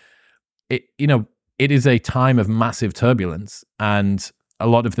bullying. It is a time of massive turbulence, and a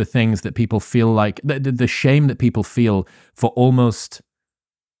lot of the things that people feel like, the shame that people feel for almost,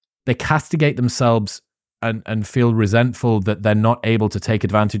 they castigate themselves and feel resentful that they're not able to take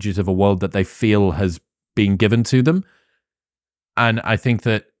advantages of a world that they feel has been given to them. And I think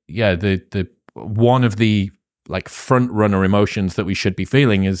that, yeah, the one of the like front runner emotions that we should be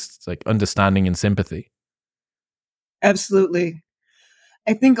feeling is like understanding and sympathy. Absolutely.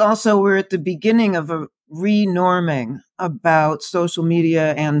 I think also we're at the beginning of a renorming about social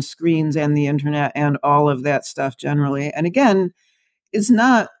media and screens and the internet and all of that stuff generally. And again, it's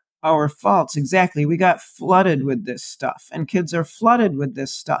not our faults exactly. We got flooded with this stuff, and kids are flooded with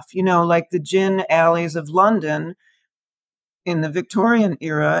this stuff. You know, like the gin alleys of London in the Victorian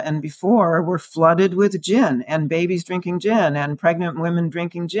era and before were flooded with gin, and babies drinking gin and pregnant women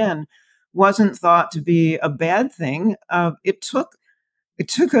drinking gin wasn't thought to be a bad thing. It took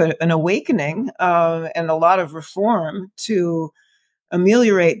an awakening and a lot of reform to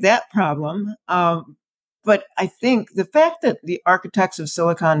ameliorate that problem. But I think the fact that the architects of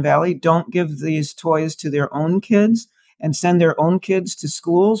Silicon Valley don't give these toys to their own kids and send their own kids to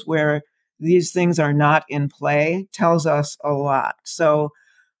schools where these things are not in play tells us a lot. So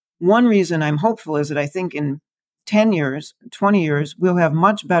one reason I'm hopeful is that I think in 10 years, 20 years, we'll have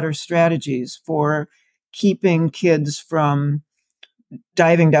much better strategies for keeping kids from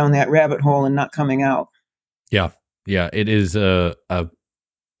diving down that rabbit hole and not coming out. Yeah. Yeah. It is a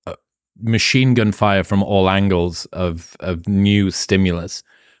machine gun fire from all angles of new stimulus.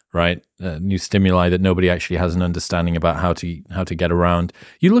 right? New stimuli that nobody actually has an understanding about how to get around.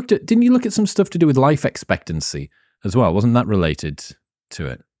 Didn't you look at some stuff to do with life expectancy as well? Wasn't that related to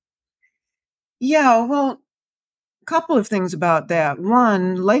it? Yeah, well, a couple of things about that.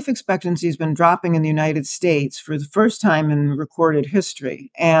 One, life expectancy has been dropping in the United States for the first time in recorded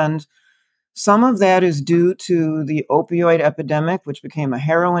history. And some of that is due to the opioid epidemic, which became a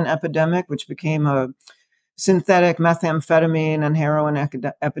heroin epidemic, which became a synthetic methamphetamine and heroin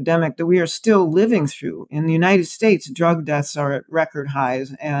epidemic that we are still living through. In the United States, drug deaths are at record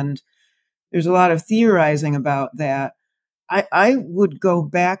highs, and there's a lot of theorizing about that. I would go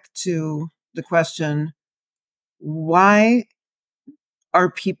back to the question, why are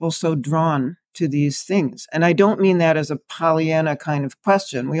people so drawn to these things? And I don't mean that as a Pollyanna kind of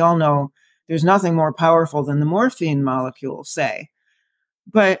question. We all know there's nothing more powerful than the morphine molecule, say.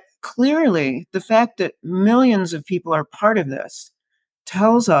 But clearly, the fact that millions of people are part of this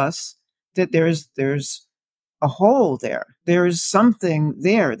tells us that there's a hole there. There is something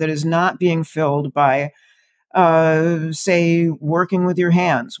there that is not being filled by, say, working with your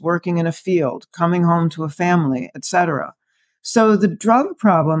hands, working in a field, coming home to a family, etc. So the drug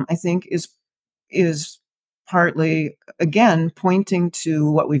problem, I think, is partly, again, pointing to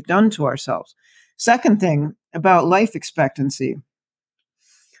what we've done to ourselves. Second thing about life expectancy,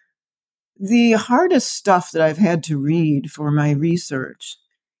 the hardest stuff that I've had to read for my research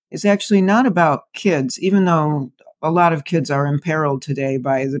is actually not about kids, even though a lot of kids are imperiled today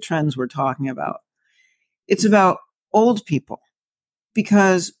by the trends we're talking about. It's about old people,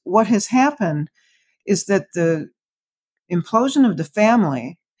 because what has happened is that the implosion of the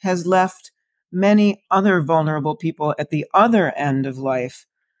family has left many other vulnerable people at the other end of life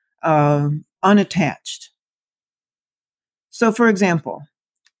unattached. So, for example,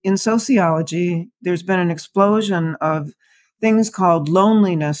 in sociology, there's been an explosion of things called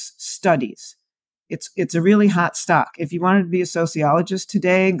loneliness studies. It's a really hot stock. If you wanted to be a sociologist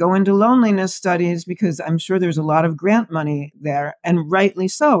today, go into loneliness studies, because I'm sure there's a lot of grant money there, and rightly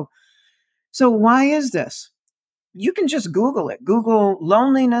so. So why is this? You can just Google it. Google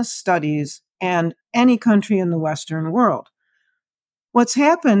loneliness studies and any country in the Western world. What's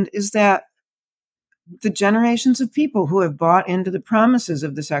happened is that the generations of people who have bought into the promises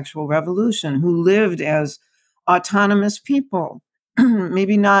of the sexual revolution, who lived as autonomous people,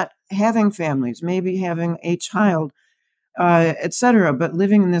 maybe not having families, maybe having a child, etc., but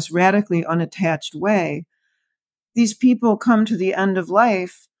living in this radically unattached way, these people come to the end of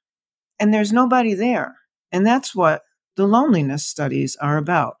life and there's nobody there. And that's what the loneliness studies are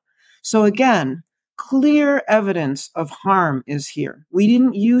about. So again, clear evidence of harm is here. We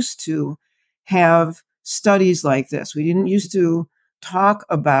didn't used to have studies like this. We didn't used to talk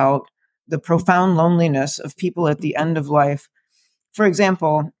about the profound loneliness of people at the end of life. For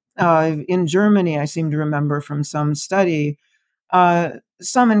example, in Germany, I seem to remember from some study,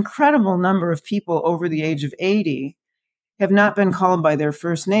 some incredible number of people over the age of 80 have not been called by their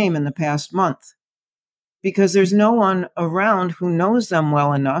first name in the past month, because there's no one around who knows them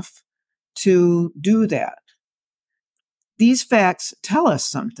well enough to do that. These facts tell us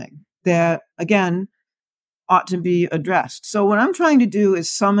something that, again, ought to be addressed. So what I'm trying to do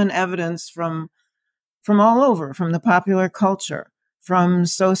is summon evidence from all over, from the popular culture, from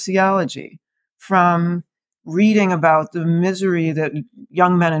sociology, from reading about the misery that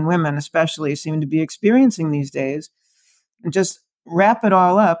young men and women especially seem to be experiencing these days, and just wrap it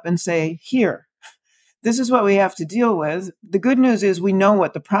all up and say, here, this is what we have to deal with. The good news is we know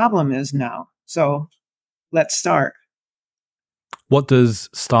what the problem is now. So let's start. What does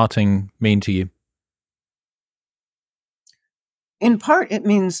starting mean to you? In part, it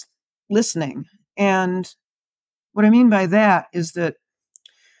means listening. And what I mean by that is that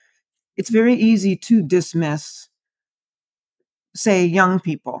it's very easy to dismiss, say, young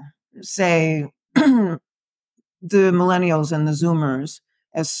people, say, the millennials and the Zoomers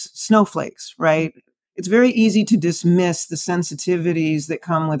as snowflakes, right? It's very easy to dismiss the sensitivities that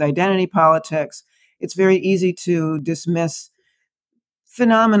come with identity politics. It's very easy to dismiss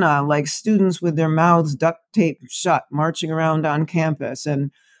phenomena like students with their mouths duct taped shut, marching around on campus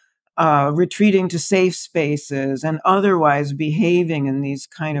and retreating to safe spaces and otherwise behaving in these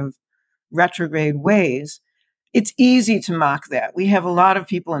kind of retrograde ways. It's easy to mock that. We have a lot of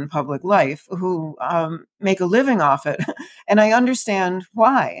people in public life who make a living off it. And I understand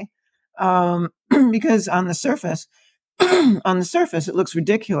why. Because on the surface, it looks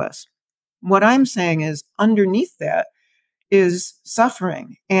ridiculous. What I'm saying is underneath that is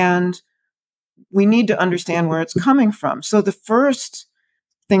suffering. And we need to understand where it's coming from. So the first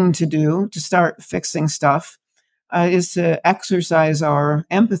thing to do to start fixing stuff is to exercise our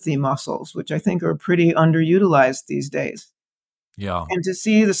empathy muscles, which I think are pretty underutilized these days. Yeah. And to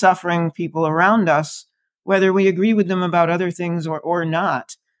see the suffering people around us, whether we agree with them about other things or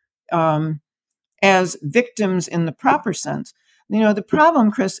not, um, as victims in the proper sense. The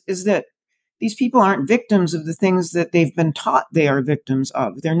problem, Chris, is that these people aren't victims of the things that they've been taught they are victims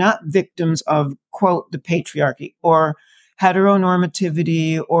of. They're not victims of, quote, the patriarchy or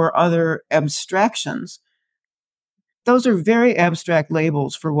heteronormativity or other abstractions. Those are very abstract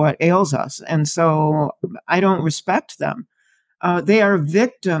labels for what ails us. And so I don't respect them. They are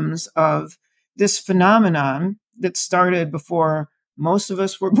victims of this phenomenon that started before most of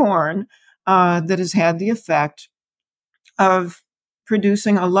us were born, that has had the effect of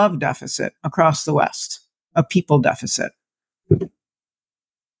producing a love deficit across the West, a people deficit.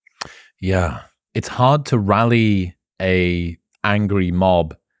 Yeah. It's hard to rally a angry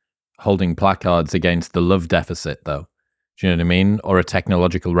mob holding placards against the love deficit, though. Do you know what I mean? Or a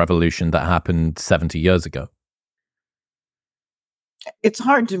technological revolution that happened 70 years ago. It's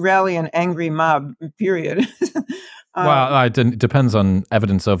hard to rally an angry mob, period. Well, it depends on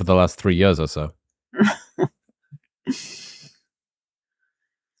evidence over the last 3 years or so.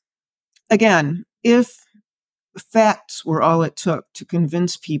 Again, if facts were all it took to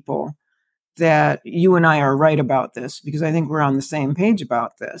convince people that you and I are right about this, because I think we're on the same page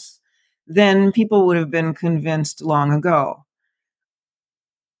about this, then people would have been convinced long ago.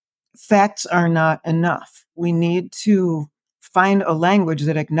 Facts are not enough. We need to find a language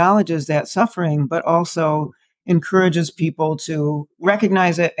that acknowledges that suffering, but also encourages people to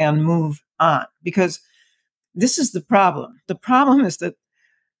recognize it and move on. Because this is the problem. The problem is that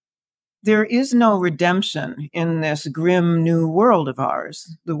there is no redemption in this grim new world of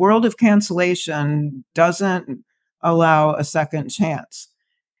ours. The world of cancellation doesn't allow a second chance.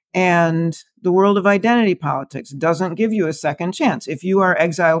 And the world of identity politics doesn't give you a second chance. If you are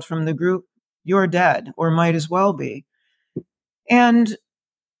exiled from the group, you're dead, or might as well be. And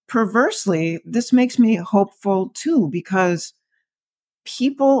perversely, this makes me hopeful too, because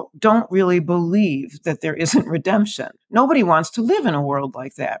people don't really believe that there isn't redemption. Nobody wants to live in a world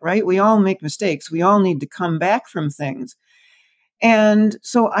like that, right? We all make mistakes. We all need to come back from things. And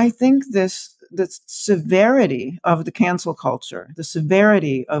so I think the severity of the cancel culture, the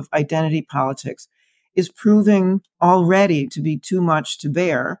severity of identity politics is proving already to be too much to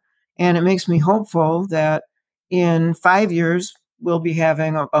bear. And it makes me hopeful that in 5 years, we'll be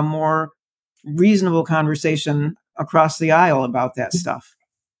having a more reasonable conversation across the aisle about that stuff.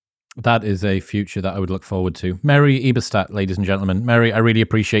 That is a future that I would look forward to. Mary Eberstadt, ladies and gentlemen. Mary, I really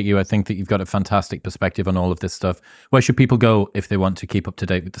appreciate you. I think that you've got a fantastic perspective on all of this stuff. Where should people go if they want to keep up to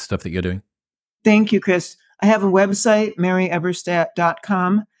date with the stuff that you're doing? Thank you, Chris. I have a website,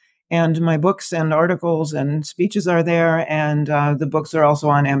 maryeberstadt.com, and my books and articles and speeches are there. And the books are also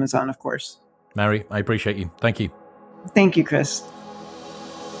on Amazon, of course. Mary, I appreciate you. Thank you. Thank you, Chris.